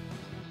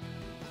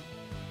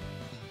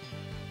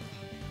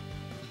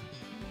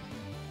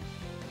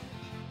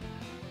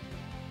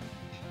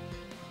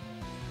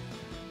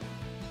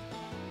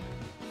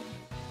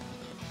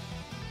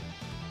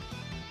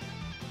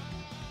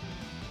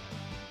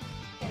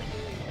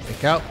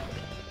 Fake Out.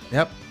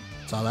 Yep,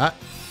 saw that.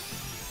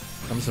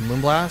 Comes the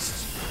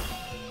Moonblast.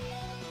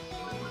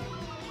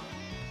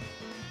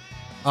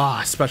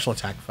 Ah, special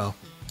attack fell.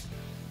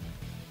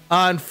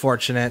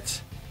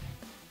 Unfortunate.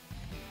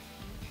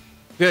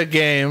 Good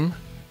game,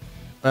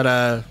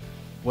 but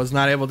was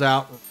not able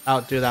to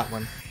outdo that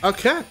one.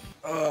 Okay,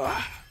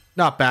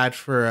 not bad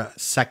for a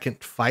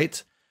second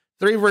fight.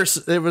 It was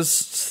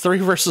 3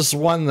 versus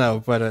 1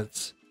 though, but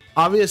it's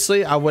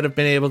obviously I would have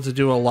been able to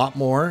do a lot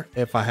more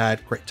if I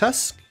had Great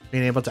Tusk,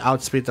 being able to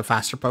outspeed the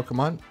faster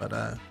Pokemon. But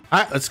all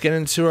right, let's get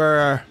into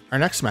our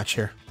next match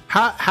here.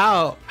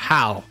 How?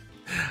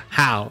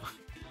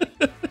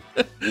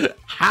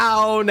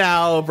 How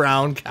now,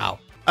 brown cow?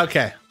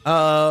 Okay.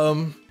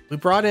 We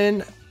brought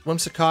in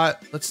Whimsicott.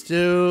 Let's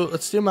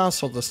do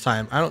Mousehold this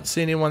time. I don't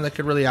see anyone that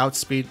could really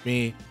outspeed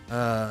me.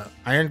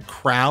 Iron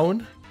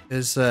Crown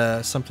is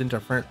something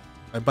different.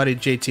 My buddy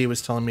JT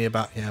was telling me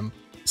about him.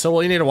 So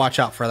we'll need to watch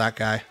out for that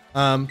guy.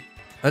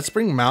 Let's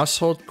bring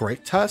Mousehold,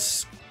 Great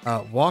Tusk,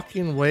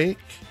 Walking Wake,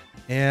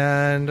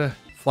 and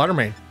Flutter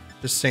Mane,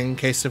 just in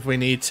case if we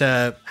need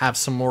to have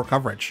some more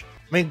coverage.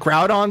 I mean,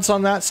 Groudon's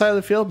on that side of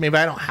the field. Maybe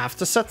I don't have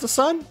to set the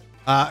sun.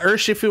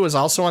 Urshifu was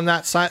also on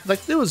that side.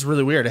 Like, it was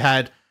really weird. It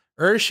had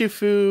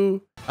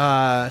Urshifu,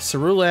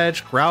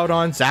 Ceruledge,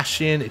 Groudon,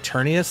 Zacian,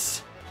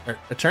 Eternius.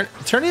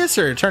 Eternius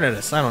or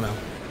Eternatus? I don't know.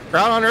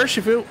 Groudon,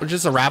 Urshifu, which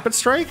is a Rapid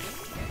Strike.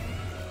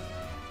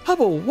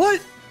 Hubble,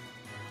 what?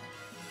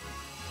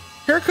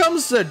 Here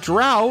comes the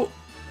drought.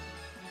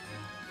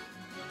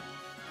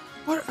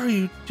 What are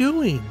you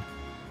doing?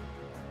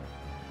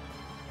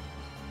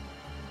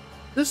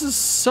 This is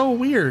so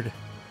weird.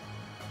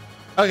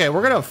 Okay,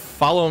 we're gonna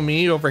follow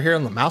me over here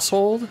in the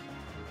Mousehold.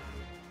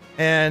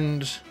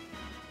 And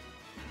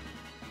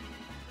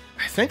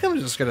I think I'm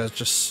just gonna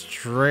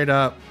straight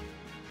up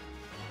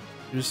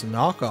use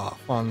knockoff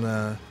on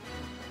the...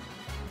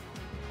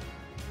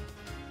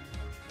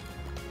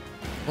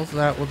 Both of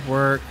that would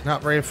work.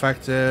 Not very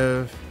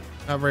effective.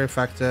 Not very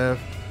effective.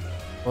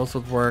 Both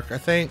would work. I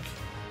think...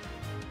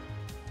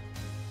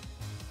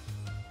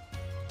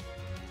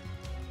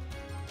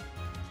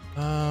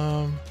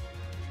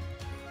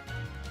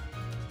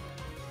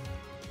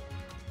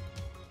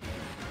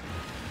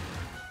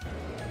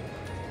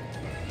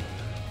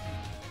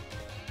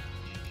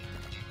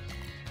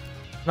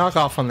 Knock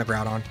off on the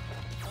Groudon.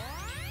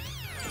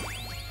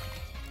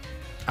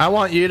 I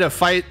want you to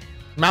fight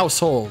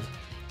Mousehold.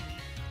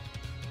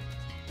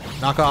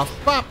 Knock off.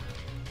 Pop!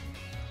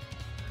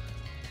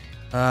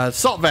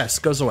 Salt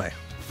Vest goes away.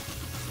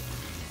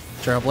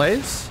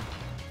 Trailblaze.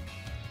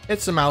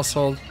 Hits the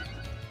Mousehold,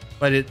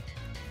 but it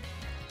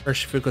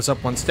Urshifu goes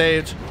up one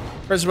stage.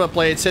 Prisma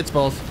Blades hits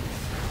both.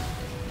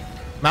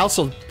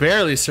 Mousehold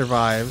barely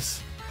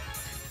survives,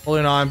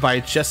 holding on by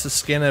just the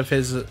skin of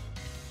his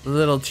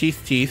little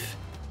teeth.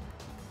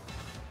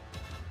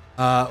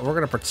 We're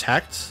gonna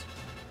protect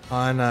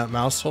on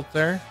Mousehold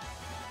there.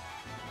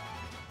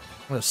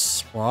 I'm gonna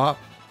swap.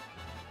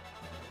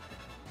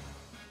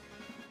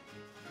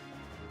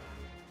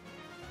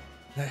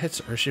 That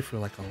hits Urshifu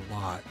like a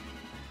lot.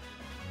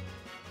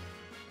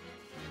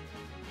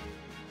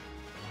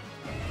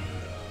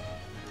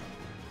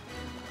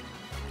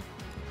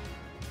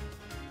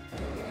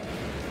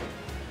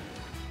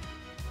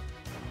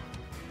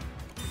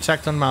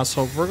 Protect on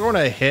Mousehold. We're going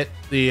to hit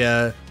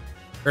the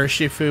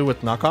Urshifu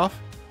with knockoff.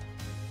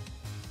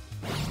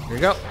 Here you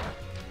go.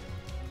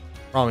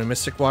 Probably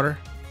Mystic Water.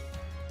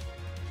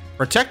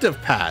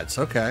 Protective pads.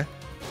 Okay.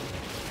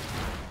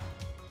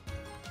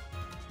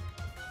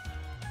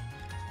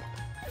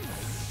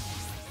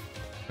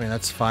 I mean,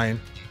 that's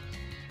fine.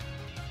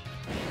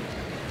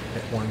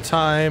 Hit one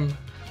time.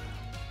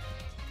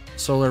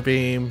 Solar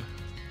Beam.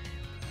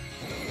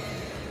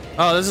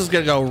 Oh, this is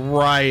going to go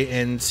right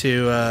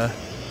into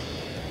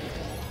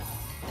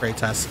Great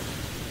Test.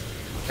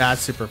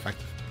 That's super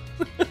effective.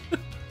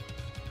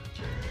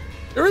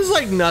 There was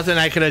like nothing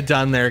I could have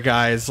done there,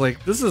 guys.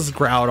 Like, this is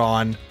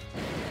Groudon.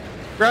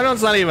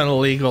 Groudon's not even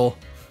illegal.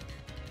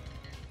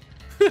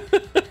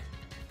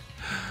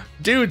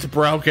 Dude's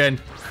broken.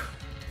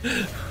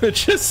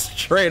 Just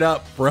straight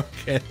up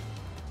broken.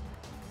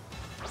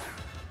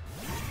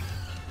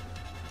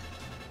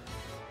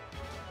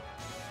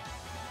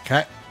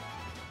 Okay.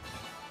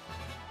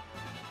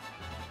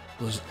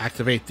 Let's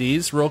activate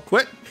these real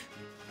quick.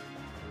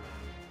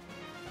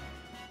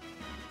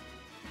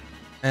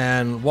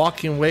 And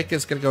Walking Wake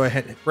is going to go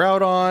ahead and hit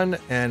Groudon,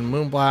 and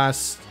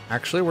Moonblast.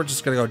 Actually, we're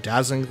just going to go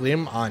Dazzling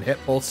Gleam on hit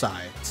both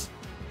sides.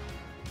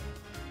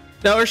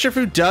 Now,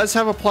 Urshifu does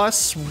have a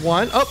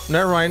 +1. Oh,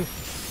 never mind.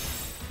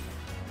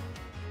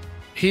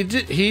 He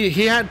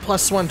had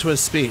 +1 to his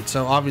speed,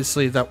 so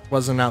obviously that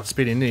wasn't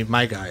outspeeding any of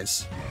my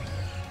guys.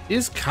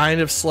 He's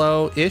kind of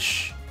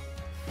slow-ish.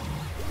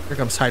 Here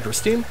comes Hydro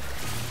Steam.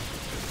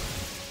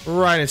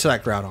 Right into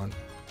that Groudon.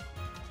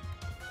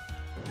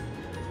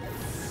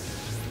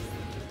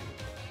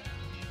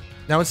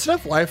 Now, instead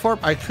of Life Orb,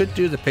 I could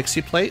do the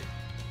Pixie Plate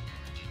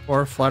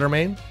or Flutter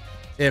Mane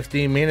if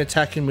the main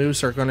attacking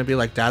moves are going to be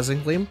like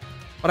Dazzling Gleam.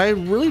 But I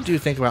really do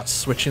think about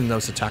switching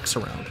those attacks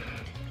around.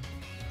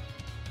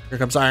 Here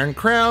comes Iron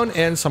Crown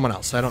and someone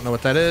else. I don't know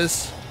what that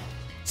is.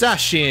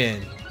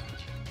 Zacian.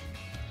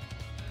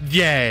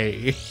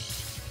 Yay.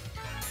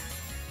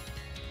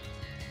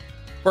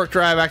 Fork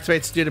Drive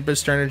activates due to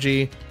booster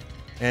energy,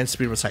 and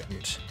speed was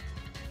heightened.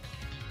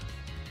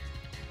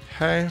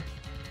 Okay.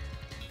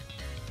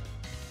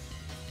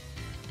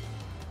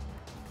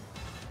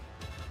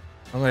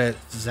 I'm gonna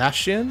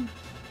Zacian.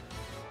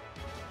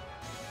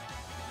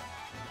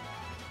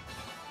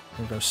 I'm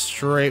gonna go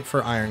straight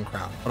for Iron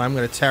Crown, but I'm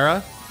gonna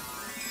Terra.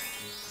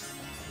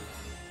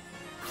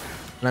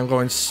 And I'm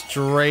going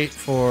straight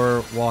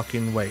for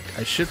Walking Wake.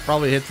 I should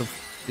probably hit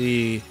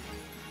the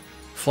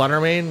Flutter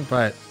Mane,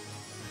 but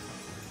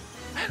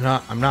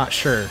I'm not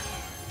sure.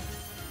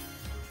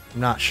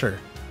 I'm not sure.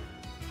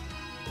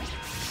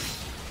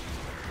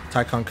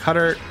 Tycon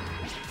Cutter.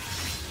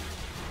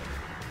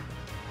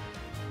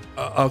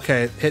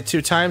 Okay, hit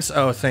 2 times.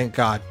 Oh, thank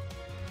God.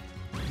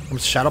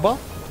 Comes Shadow Ball.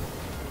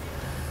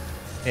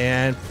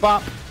 And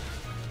bop.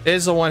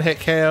 Is a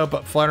 1-hit KO,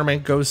 but Flutter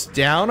Mane goes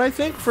down, I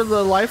think, for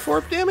the Life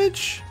Orb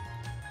damage.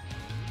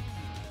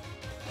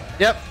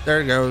 Yep,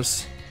 there it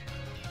goes.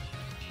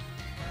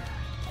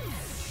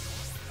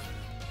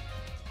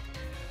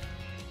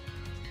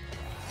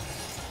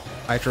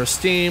 Hydro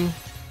Steam.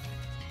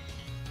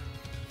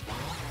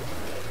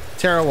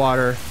 Terra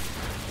Water.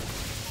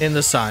 In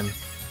the sun.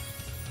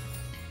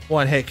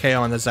 1-hit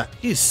KO on the Zacian.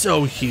 He's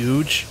so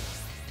huge.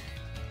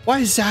 Why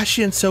is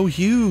Zacian so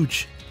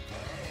huge?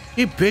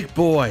 He big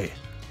boy.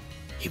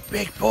 He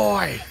big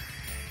boy.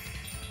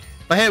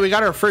 But hey, we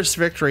got our first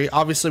victory.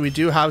 Obviously, we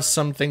do have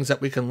some things that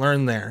we can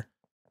learn there.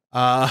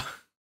 A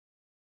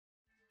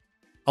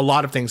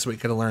lot of things we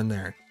could learn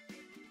there.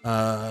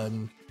 I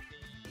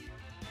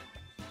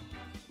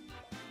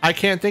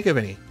can't think of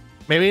any.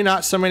 Maybe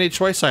not so many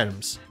choice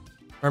items.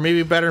 Or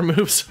maybe better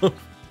moves on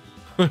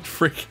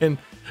freaking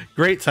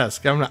Great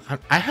Tusk.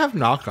 I have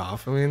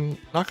knockoff. I mean,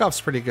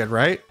 knockoff's pretty good,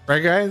 right?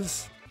 Right,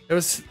 guys? It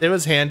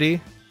was handy.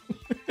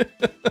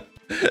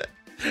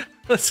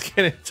 Let's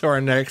get into our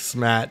next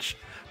match.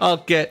 I'll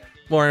get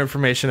more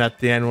information at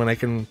the end when I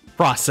can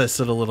process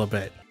it a little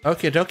bit.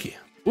 Okie dokie.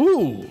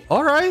 Ooh,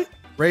 all right.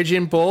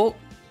 Raging Bolt,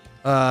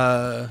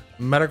 Metagross,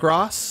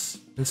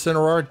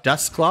 Incineroar,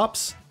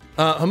 Dusclops,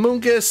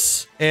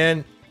 Homungus,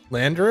 and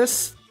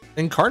Landorus.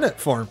 incarnate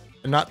form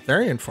and not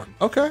Therian form.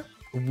 Okay.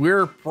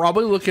 We're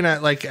probably looking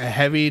at like a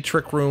heavy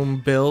Trick Room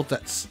build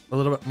that's a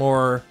little bit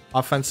more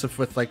offensive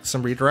with like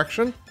some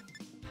redirection.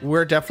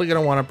 We're definitely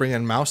going to want to bring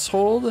in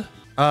Mousehold.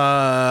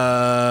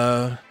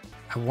 I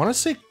want to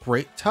say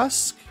Great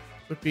Tusk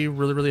would be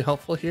really, really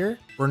helpful here.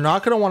 We're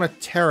not going to want to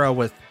Terra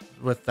with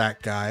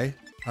that guy.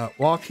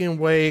 Walking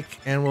Wake,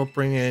 and we'll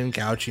bring in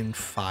Gouging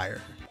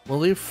Fire. We'll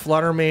leave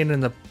Fluttermane in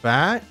the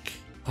back,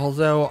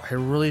 although I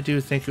really do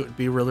think it would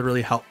be really,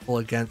 really helpful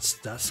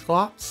against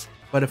Dusclops.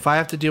 But if I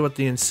have to deal with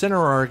the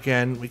Incineroar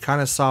again, we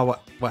kind of saw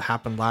what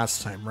happened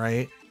last time,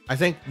 right? I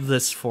think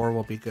this 4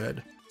 will be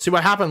good. See,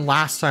 what happened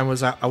last time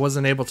was I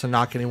wasn't able to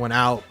knock anyone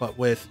out, but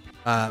with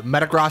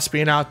Metagross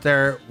being out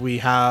there, we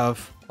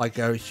have like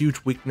a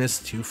huge weakness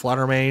to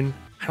Fluttermane.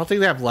 I don't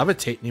think they have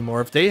Levitate anymore.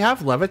 If they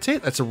have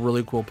Levitate, that's a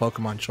really cool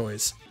Pokemon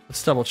choice.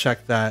 Let's double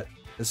check that.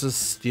 This is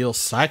Steel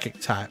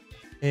Psychic type.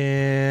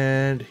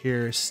 And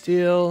here's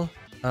Steel.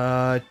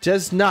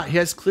 Does not. He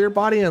has Clear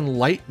Body and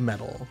Light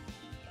Metal.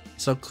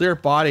 So Clear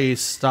Body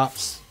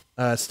stops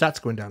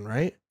stats going down,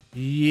 right?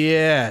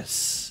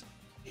 Yes.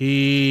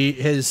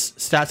 His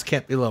stats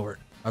can't be lowered.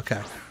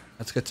 Okay.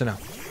 That's good to know.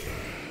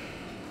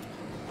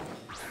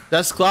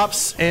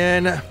 Dusclops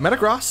and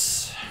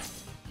Metagross.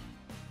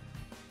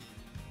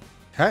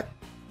 Okay.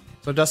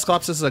 So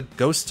Dusclops is a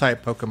ghost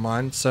type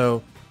Pokemon,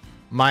 so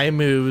my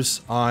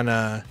moves on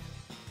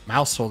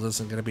Mousehold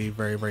isn't going to be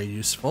very, very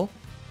useful.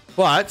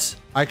 But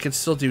I could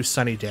still do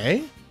Sunny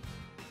Day.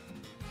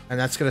 And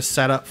that's going to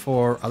set up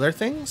for other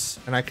things.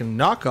 And I can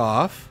knock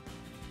off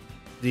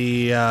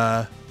the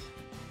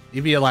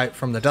Eviolite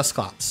from the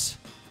Dusclops.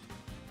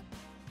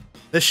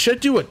 This should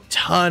do a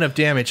ton of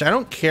damage. I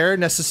don't care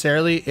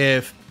necessarily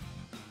if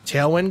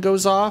Tailwind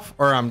goes off,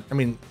 or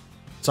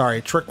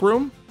Trick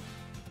Room.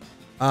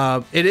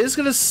 It is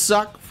going to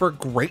suck for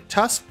Great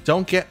Tusk,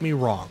 don't get me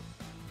wrong.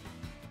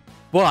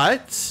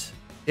 But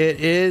it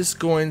is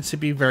going to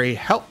be very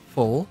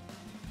helpful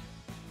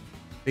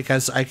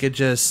because I could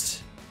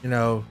just,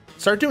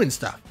 start doing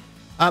stuff.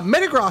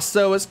 Metagross,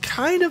 though, is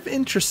kind of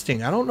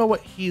interesting. I don't know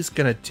what he's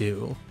going to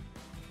do.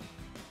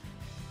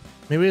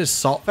 Maybe a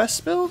Salt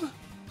Vest build?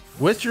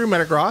 Withdrew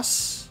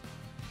Metagross.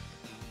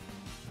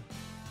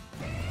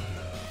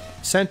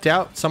 Sent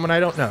out someone I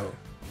don't know.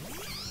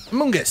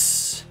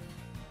 Mungus.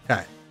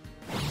 Okay.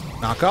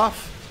 Knock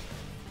off.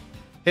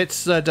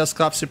 Hits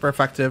Dusclops, super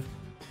effective.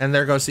 And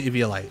there goes the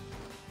Eviolite.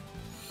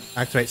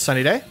 Activate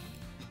Sunny Day.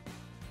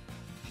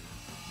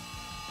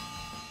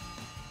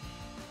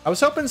 I was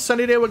hoping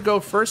Sunny Day would go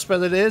first,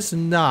 but it is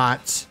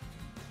not.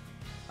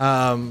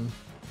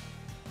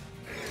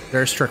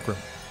 There's Trick Room.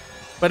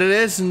 But it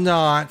is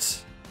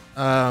not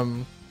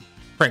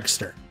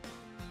Prankster.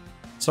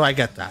 So I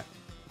get that.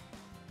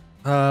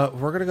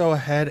 We're going to go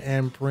ahead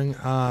and bring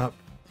up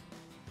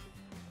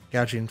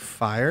Gouging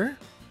Fire.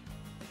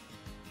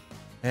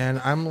 And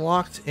I'm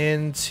locked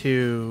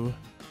into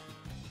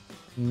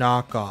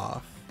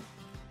Knockoff.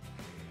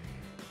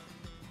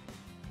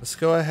 Let's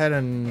go ahead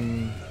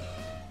and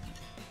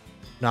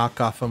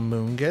knock off a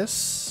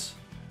Mungus.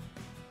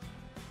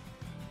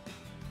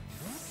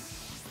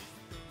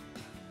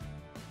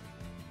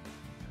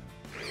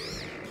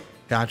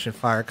 Gouging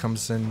Fire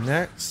comes in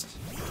next.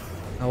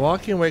 Now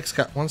Walking Wake's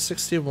got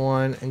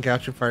 161 and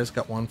Gouging Fire's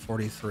got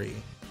 143.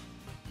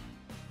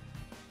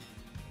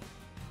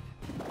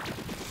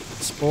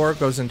 Spore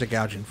goes into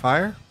Gouging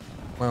Fire.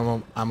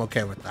 Well, I'm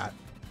okay with that.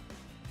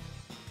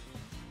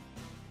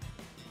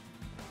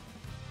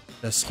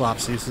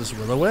 Dusclops uses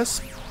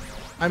Will-O-Wisp.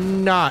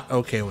 I'm not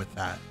okay with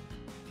that.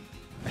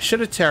 I should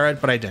have Terra'd,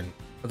 but I didn't.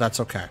 But that's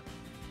okay.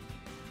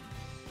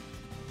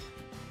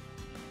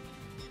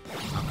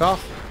 Knock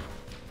off.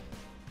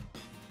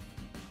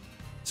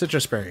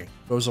 Citrus Berry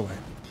goes away.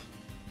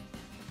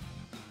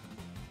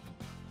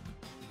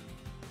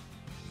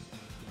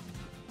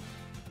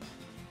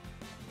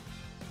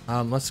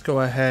 Let's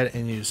go ahead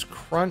and use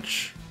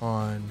Crunch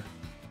on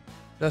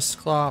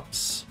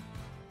Dusclops.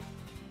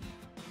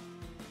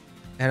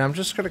 And I'm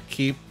just going to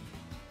keep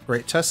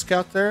Great Tusk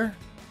out there.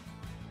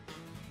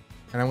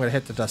 And I'm going to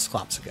hit the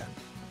Dusclops again.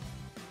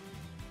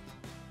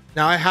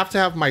 Now I have to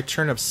have my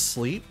turn of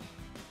sleep.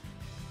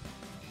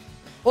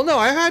 Well, no,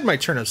 I had my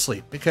turn of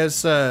sleep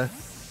because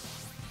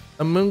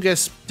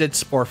Amoonguss did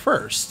Spore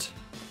first.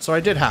 So I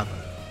did have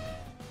it.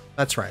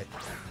 That's right.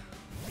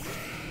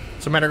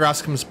 So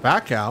Metagross comes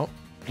back out.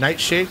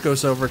 Nightshade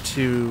goes over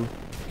to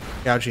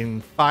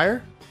Gouging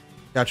Fire.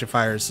 Gouging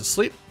Fire is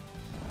asleep.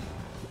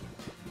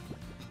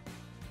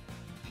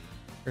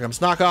 Here comes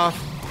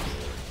Knockoff.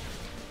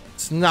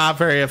 It's not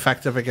very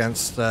effective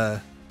against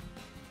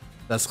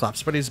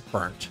Dusclops, but he's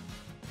burnt.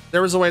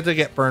 There was a way to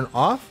get burnt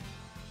off.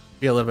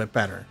 Be a little bit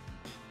better.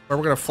 But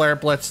we're going to Flare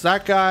Blitz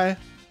that guy.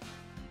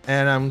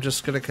 And I'm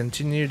just going to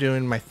continue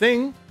doing my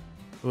thing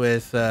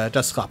with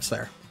Dusclops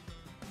there.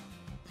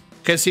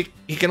 Because he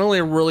can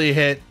only really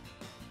hit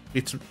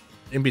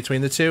in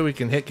between the two. We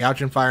can hit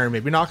Gouging Fire and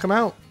maybe knock him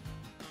out.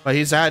 But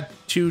he's had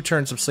 2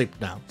 turns of sleep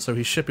now. So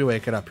he should be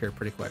waking up here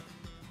pretty quick.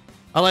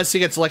 Unless he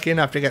gets lucky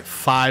enough to get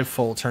 5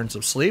 full turns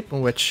of sleep,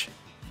 in which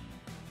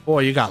Boy,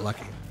 you got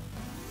lucky.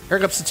 Here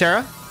comes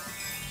Cetera.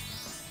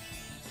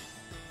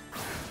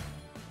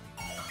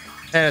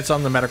 And it's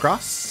on the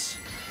Metagross.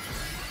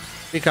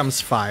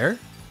 Becomes fire.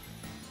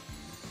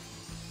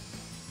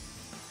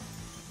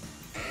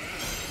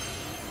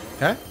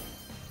 Okay.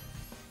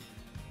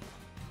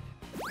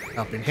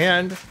 Helping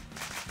hand.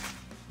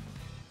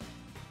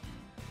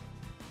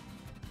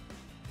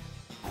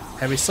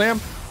 Heavy slam.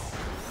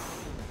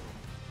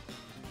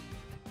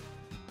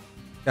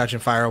 Gouging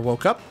fire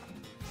woke up.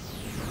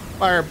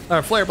 Fire,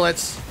 flare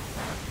blitz.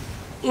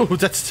 Ooh,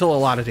 that's still a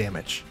lot of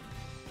damage.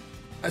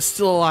 That's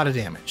still a lot of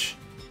damage.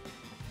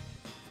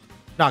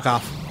 Knock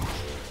off.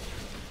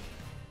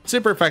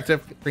 Super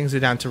effective. Brings it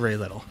down to very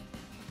little.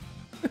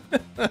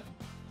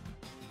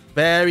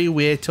 Very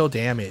little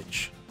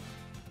damage.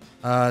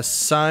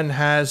 Sun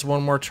has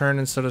one more turn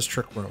and so does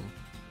Trick Room.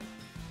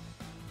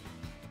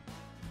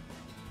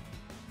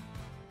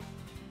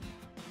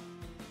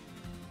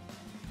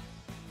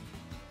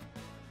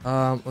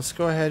 Let's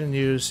go ahead and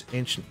use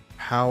Ancient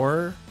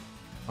Power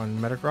on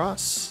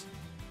Metagross.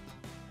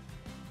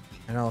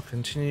 And I'll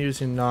continue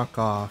using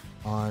Knockoff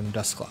on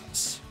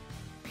Dusclops.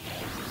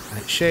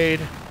 Nightshade.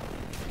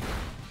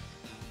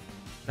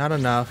 Not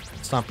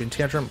enough. Stomping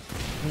Tantrum.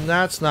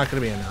 That's not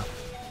going to be enough.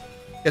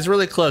 It's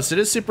really close. It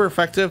is super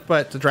effective,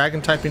 but the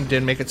Dragon typing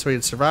didn't make it so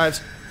it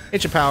survives.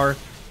 Ancient Power.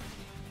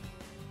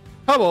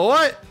 Oh, but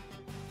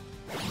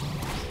what?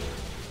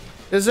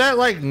 Is that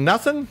like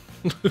nothing?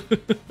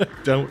 I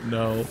don't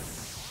know.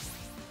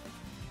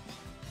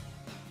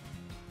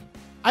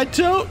 I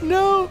don't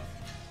know.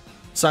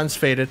 Sun's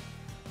faded.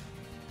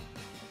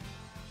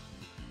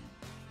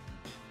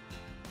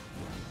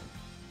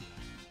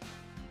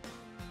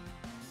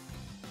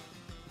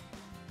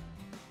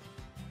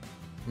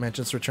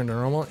 Dimensions return to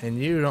normal, and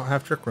you don't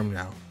have Trick Room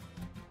now.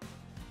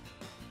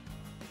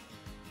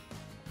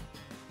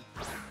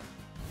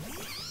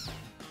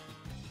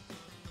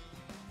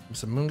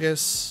 Some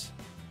Mungus,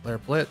 Flare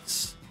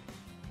Blitz.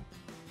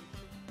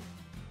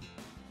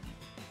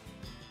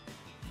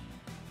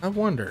 I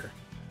wonder.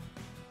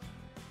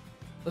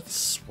 Let's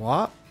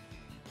swap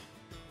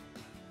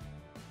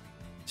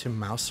to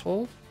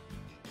Mousehold.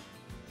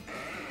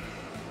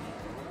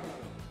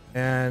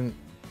 And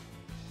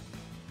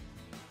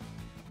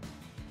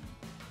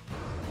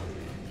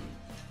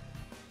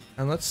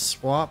let's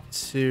swap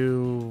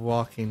to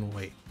Walking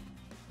Weight.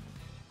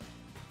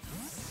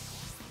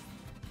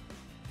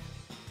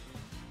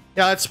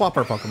 Yeah, let's swap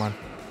our Pokemon.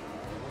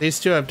 These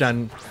two have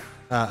done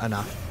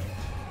enough.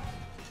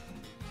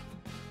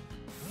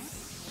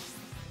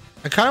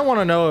 I kind of want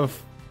to know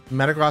if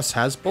Metagross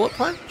has Bullet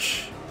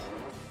Punch.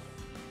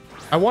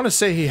 I want to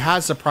say he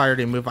has a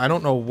priority move. I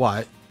don't know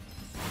what.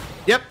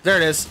 Yep, there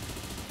it is.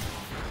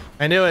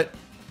 I knew it.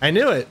 I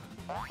knew it.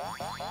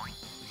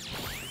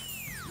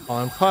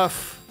 On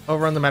Puff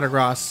over on the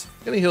Metagross.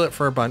 Gonna heal it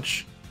for a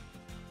bunch.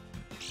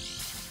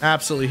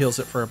 Absolutely heals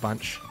it for a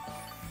bunch.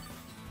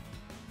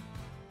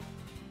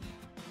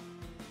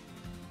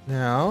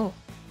 Now,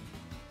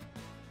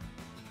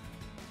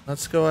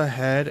 let's go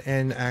ahead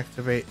and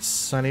activate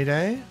Sunny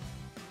Day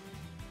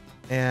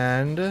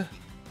and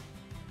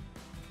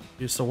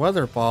use the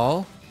Weather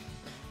Ball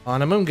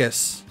on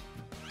Amoonguss.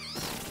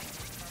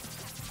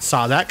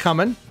 Saw that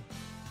coming.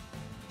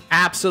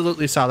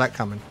 Absolutely saw that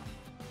coming.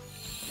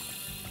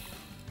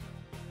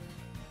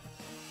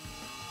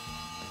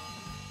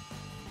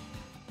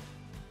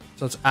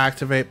 So let's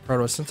activate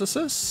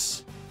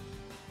Photosynthesis.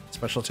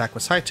 Special attack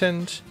was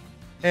heightened.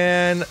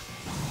 And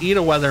eat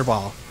a Weather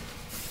Ball.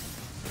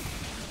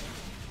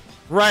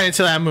 Right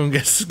into that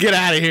Amoonguss. Get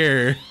out of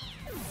here.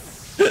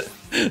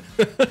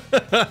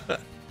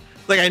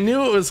 Like, I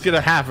knew it was going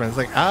to happen. It's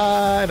like,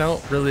 I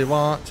don't really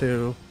want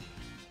to.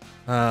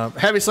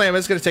 Heavy Slam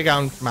is going to take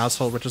out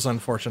Mousehold, which is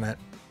unfortunate.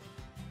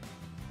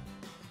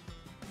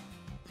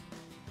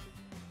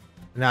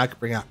 Now I can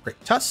bring out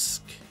Great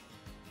Tusk.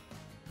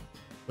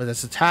 With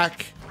its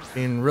attack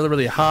being really,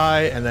 really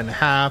high, and then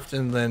halved,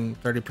 and then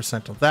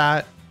 30% of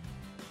that.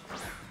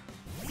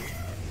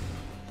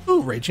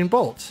 Ooh, Raging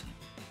Bolt.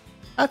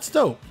 That's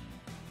dope.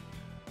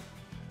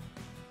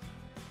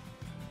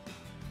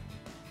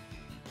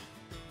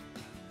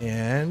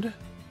 And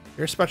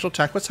your special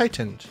attack was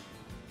heightened.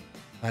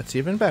 That's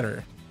even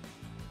better.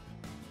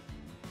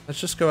 Let's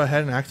just go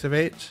ahead and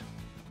activate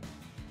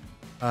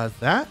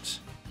that.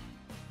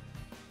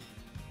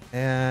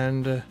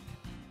 And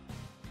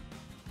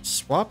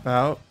swap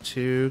out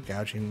to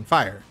Gouging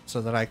Fire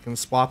so that I can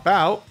swap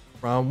out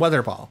from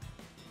Weather Ball.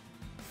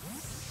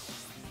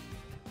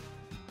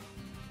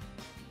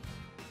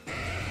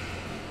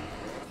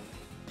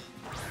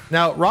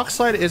 Now, Rock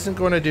Slide isn't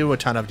going to do a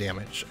ton of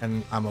damage,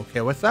 and I'm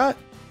okay with that.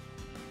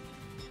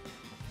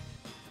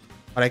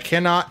 But I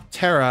cannot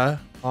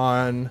Terra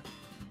on...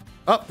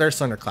 Oh, there's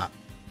Thunderclap,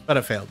 but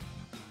it failed.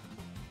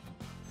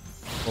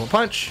 Full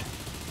Punch.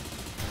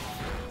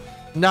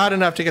 Not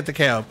enough to get the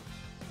KO,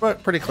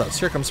 but pretty close.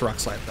 Here comes the Rock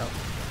Slide, though.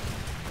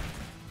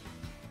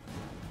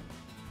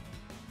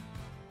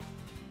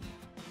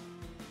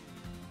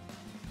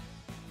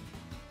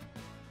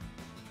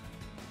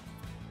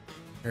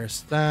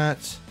 There's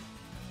that.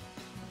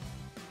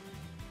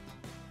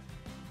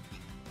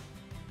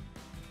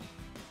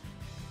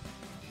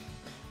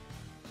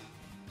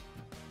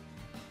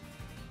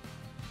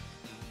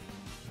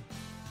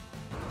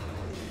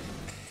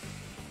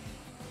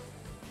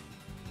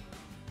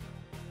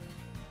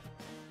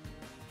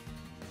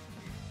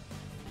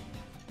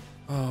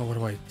 Oh, what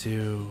do I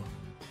do?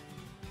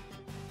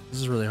 This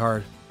is really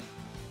hard.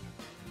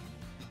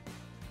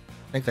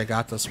 I think they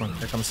got this one.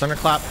 Here comes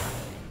Thunderclap.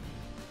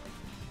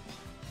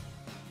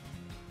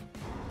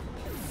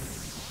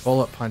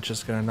 Bullet Punch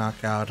is gonna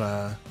knock out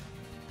I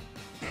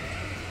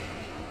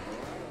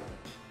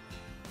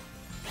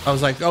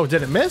was like, oh,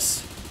 did it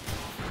miss?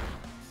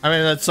 I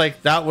mean, that's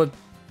like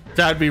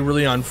that'd be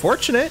really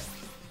unfortunate.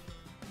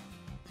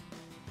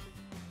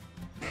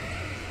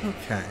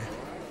 Okay.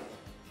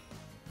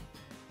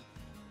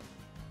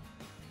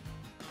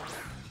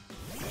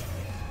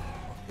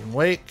 Walking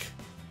Wake.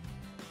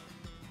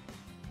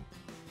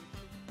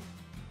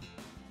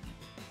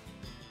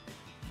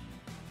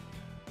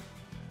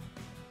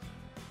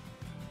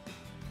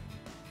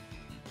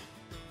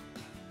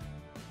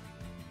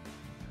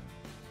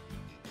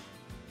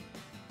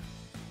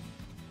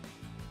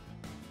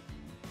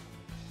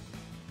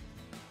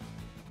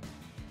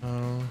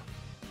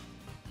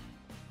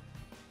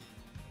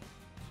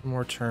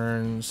 More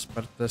turns,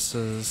 but this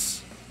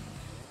is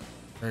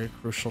a very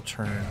crucial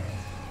turn.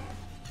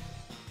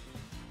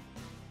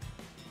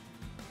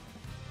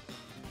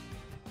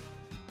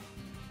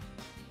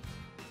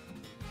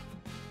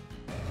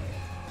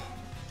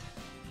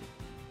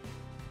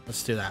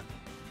 Let's do that.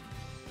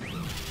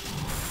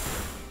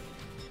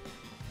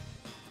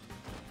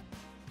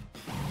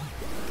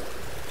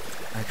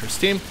 Nitro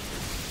Steam.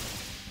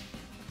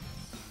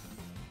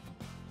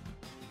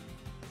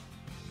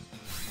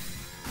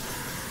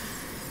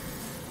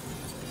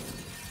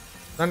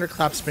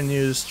 Thunderclap's been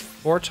used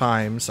 4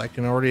 times. I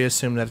can already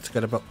assume that it's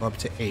going to go up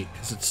to 8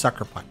 because it's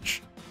Sucker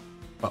Punch,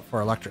 but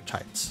for electric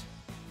types.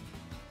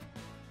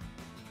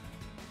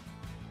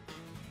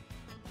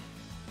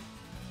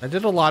 I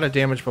did a lot of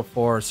damage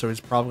before, so he's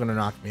probably going to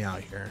knock me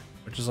out here,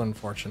 which is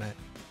unfortunate.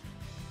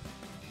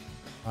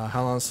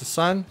 How long is the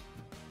sun?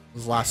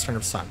 This is the last turn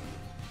of sun.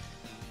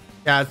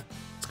 Yeah,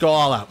 let's go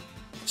all out.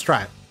 Let's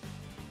try it.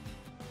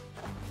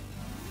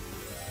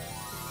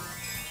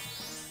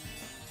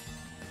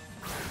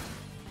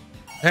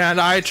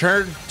 And I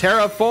turn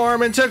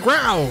terraform into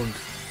ground.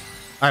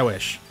 I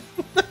wish.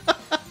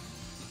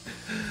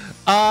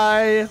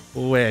 I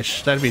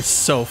wish. That'd be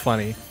so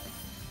funny.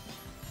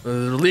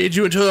 Lead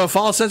you into a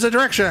false sense of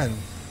direction.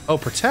 Oh,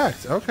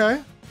 protect.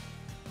 Okay.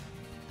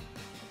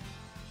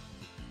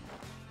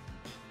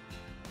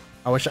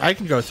 I wish I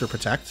could go through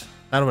protect.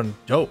 That would have been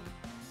dope.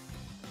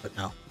 But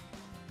no.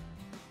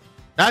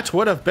 That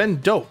would have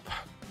been dope.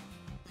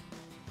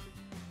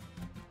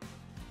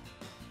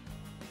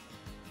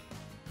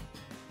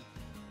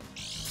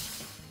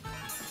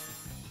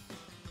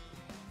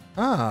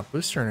 Ah,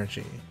 booster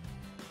energy.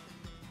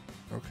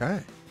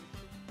 Okay.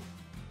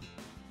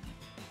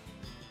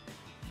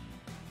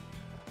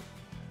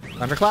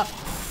 Thunderclap.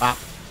 Bop.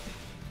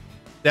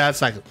 Yeah,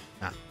 it's like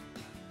nah.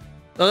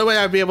 The only way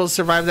I'd be able to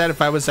survive that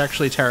if I was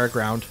actually Terra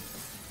Ground.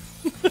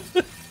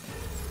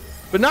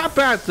 But not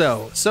bad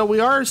though. So we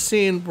are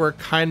seeing where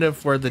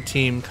the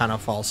team kind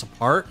of falls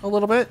apart a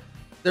little bit.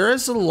 There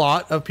is a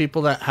lot of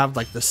people that have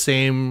like the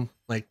same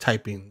like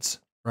typings,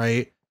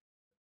 right?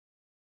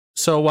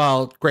 So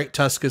while Great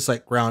Tusk is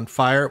like ground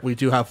fire, we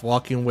do have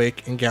Walking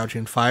Wake and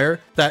Gouging Fire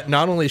that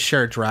not only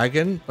share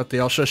dragon, but they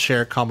also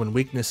share common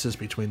weaknesses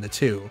between the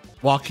two.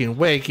 Walking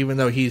Wake, even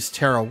though he's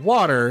Terra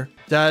Water,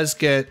 does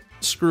get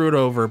screwed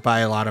over by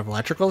a lot of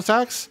electrical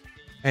attacks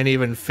and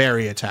even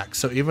fairy attacks.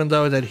 So even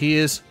though that he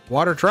is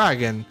Water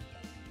Dragon,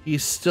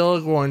 he's still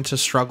going to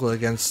struggle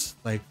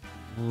against like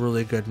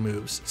really good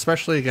moves,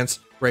 especially against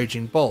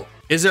Raging Bolt.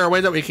 Is there a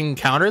way that we can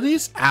counter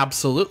these?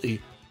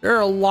 Absolutely. There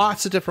are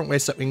lots of different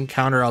ways that we can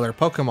counter other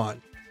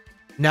Pokemon.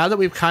 Now that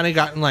we've kind of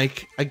gotten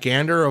like a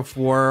gander of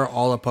where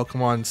all the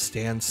Pokemon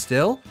stand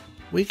still,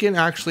 we can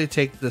actually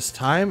take this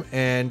time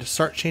and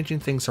start changing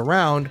things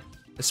around,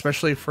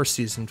 especially for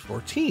Season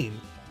 14.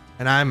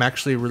 And I'm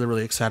actually really,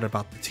 really excited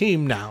about the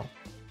team now.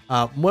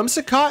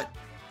 Whimsicott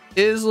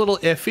is a little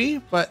iffy,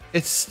 but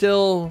it's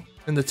still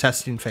in the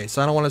testing phase.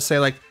 So I don't want to say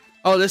like,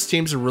 oh, this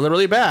team's really,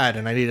 really bad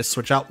and I need to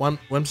switch out one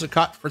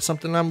Whimsicott for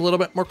something I'm a little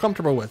bit more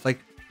comfortable with. Like,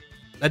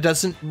 that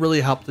doesn't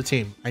really help the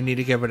team. I need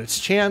to give it its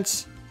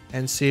chance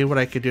and see what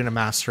I could do to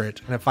master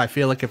it. And if I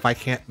feel like if I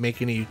can't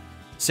make any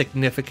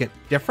significant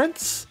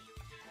difference,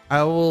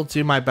 I will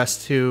do my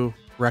best to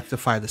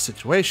rectify the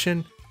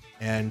situation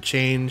and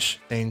change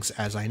things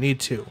as I need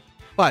to.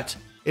 But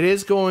it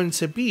is going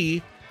to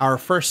be our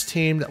first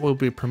team that will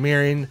be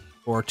premiering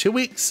for 2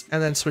 weeks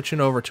and then switching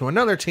over to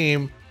another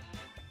team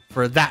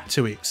for that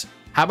 2 weeks.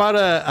 How about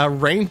a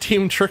rain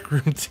team, trick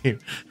room team?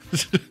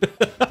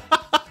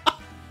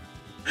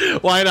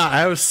 Why not? I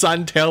have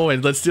Sun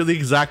Tailwind. Let's do the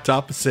exact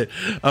opposite.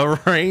 A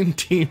rain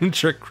team,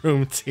 trick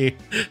room team,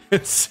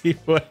 and see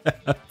what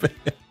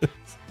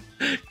happens.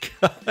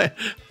 God,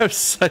 I'm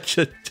such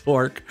a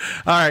dork.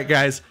 All right,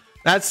 guys,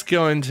 that's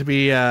going to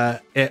be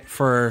it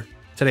for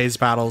today's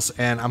battles,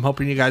 and I'm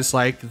hoping you guys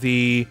like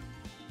the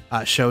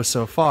show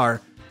so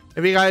far.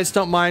 If you guys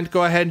don't mind,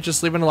 go ahead and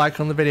just leave a like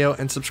on the video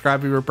and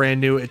subscribe if you're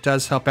brand new. It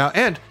does help out.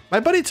 And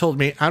my buddy told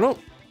me, let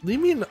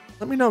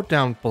me know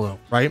down below,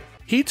 right?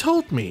 He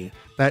told me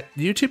that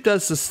YouTube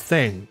does this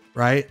thing,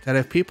 right? That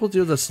if people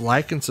do this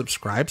like and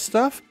subscribe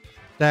stuff,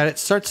 that it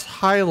starts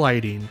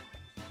highlighting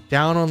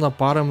down on the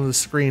bottom of the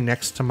screen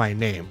next to my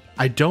name.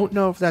 I don't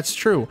know if that's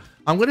true.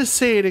 I'm going to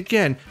say it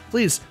again.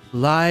 Please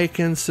like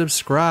and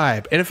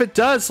subscribe. And if it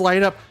does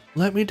light up,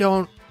 let me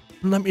know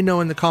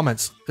in the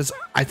comments, because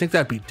I think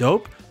that'd be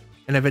dope.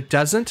 And if it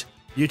doesn't,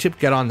 YouTube,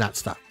 get on that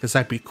stuff, because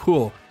that'd be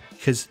cool.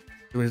 Because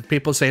when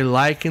people say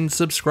like and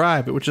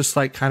subscribe, it would just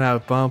like kind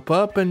of bump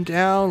up and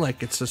down,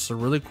 like it's just a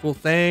really cool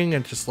thing,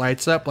 and just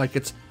lights up like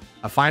it's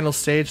a final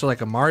stage,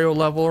 like a Mario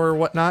level or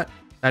whatnot.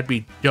 That'd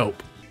be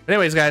dope. But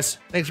anyways, guys,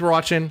 thanks for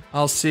watching.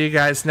 I'll see you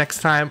guys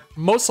next time,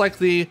 most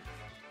likely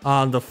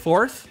on the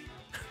 4th,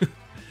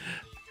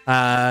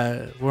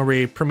 where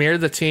we premiere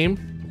the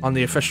team on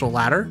the official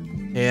ladder,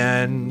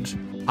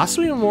 and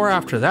also even more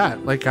after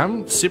that. Like,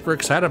 I'm super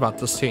excited about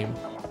this team.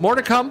 More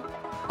to come.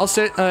 I'll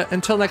say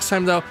until next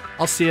time, though.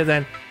 I'll see you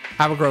then.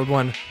 Have a great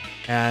one,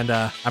 and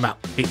I'm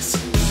out.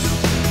 Peace.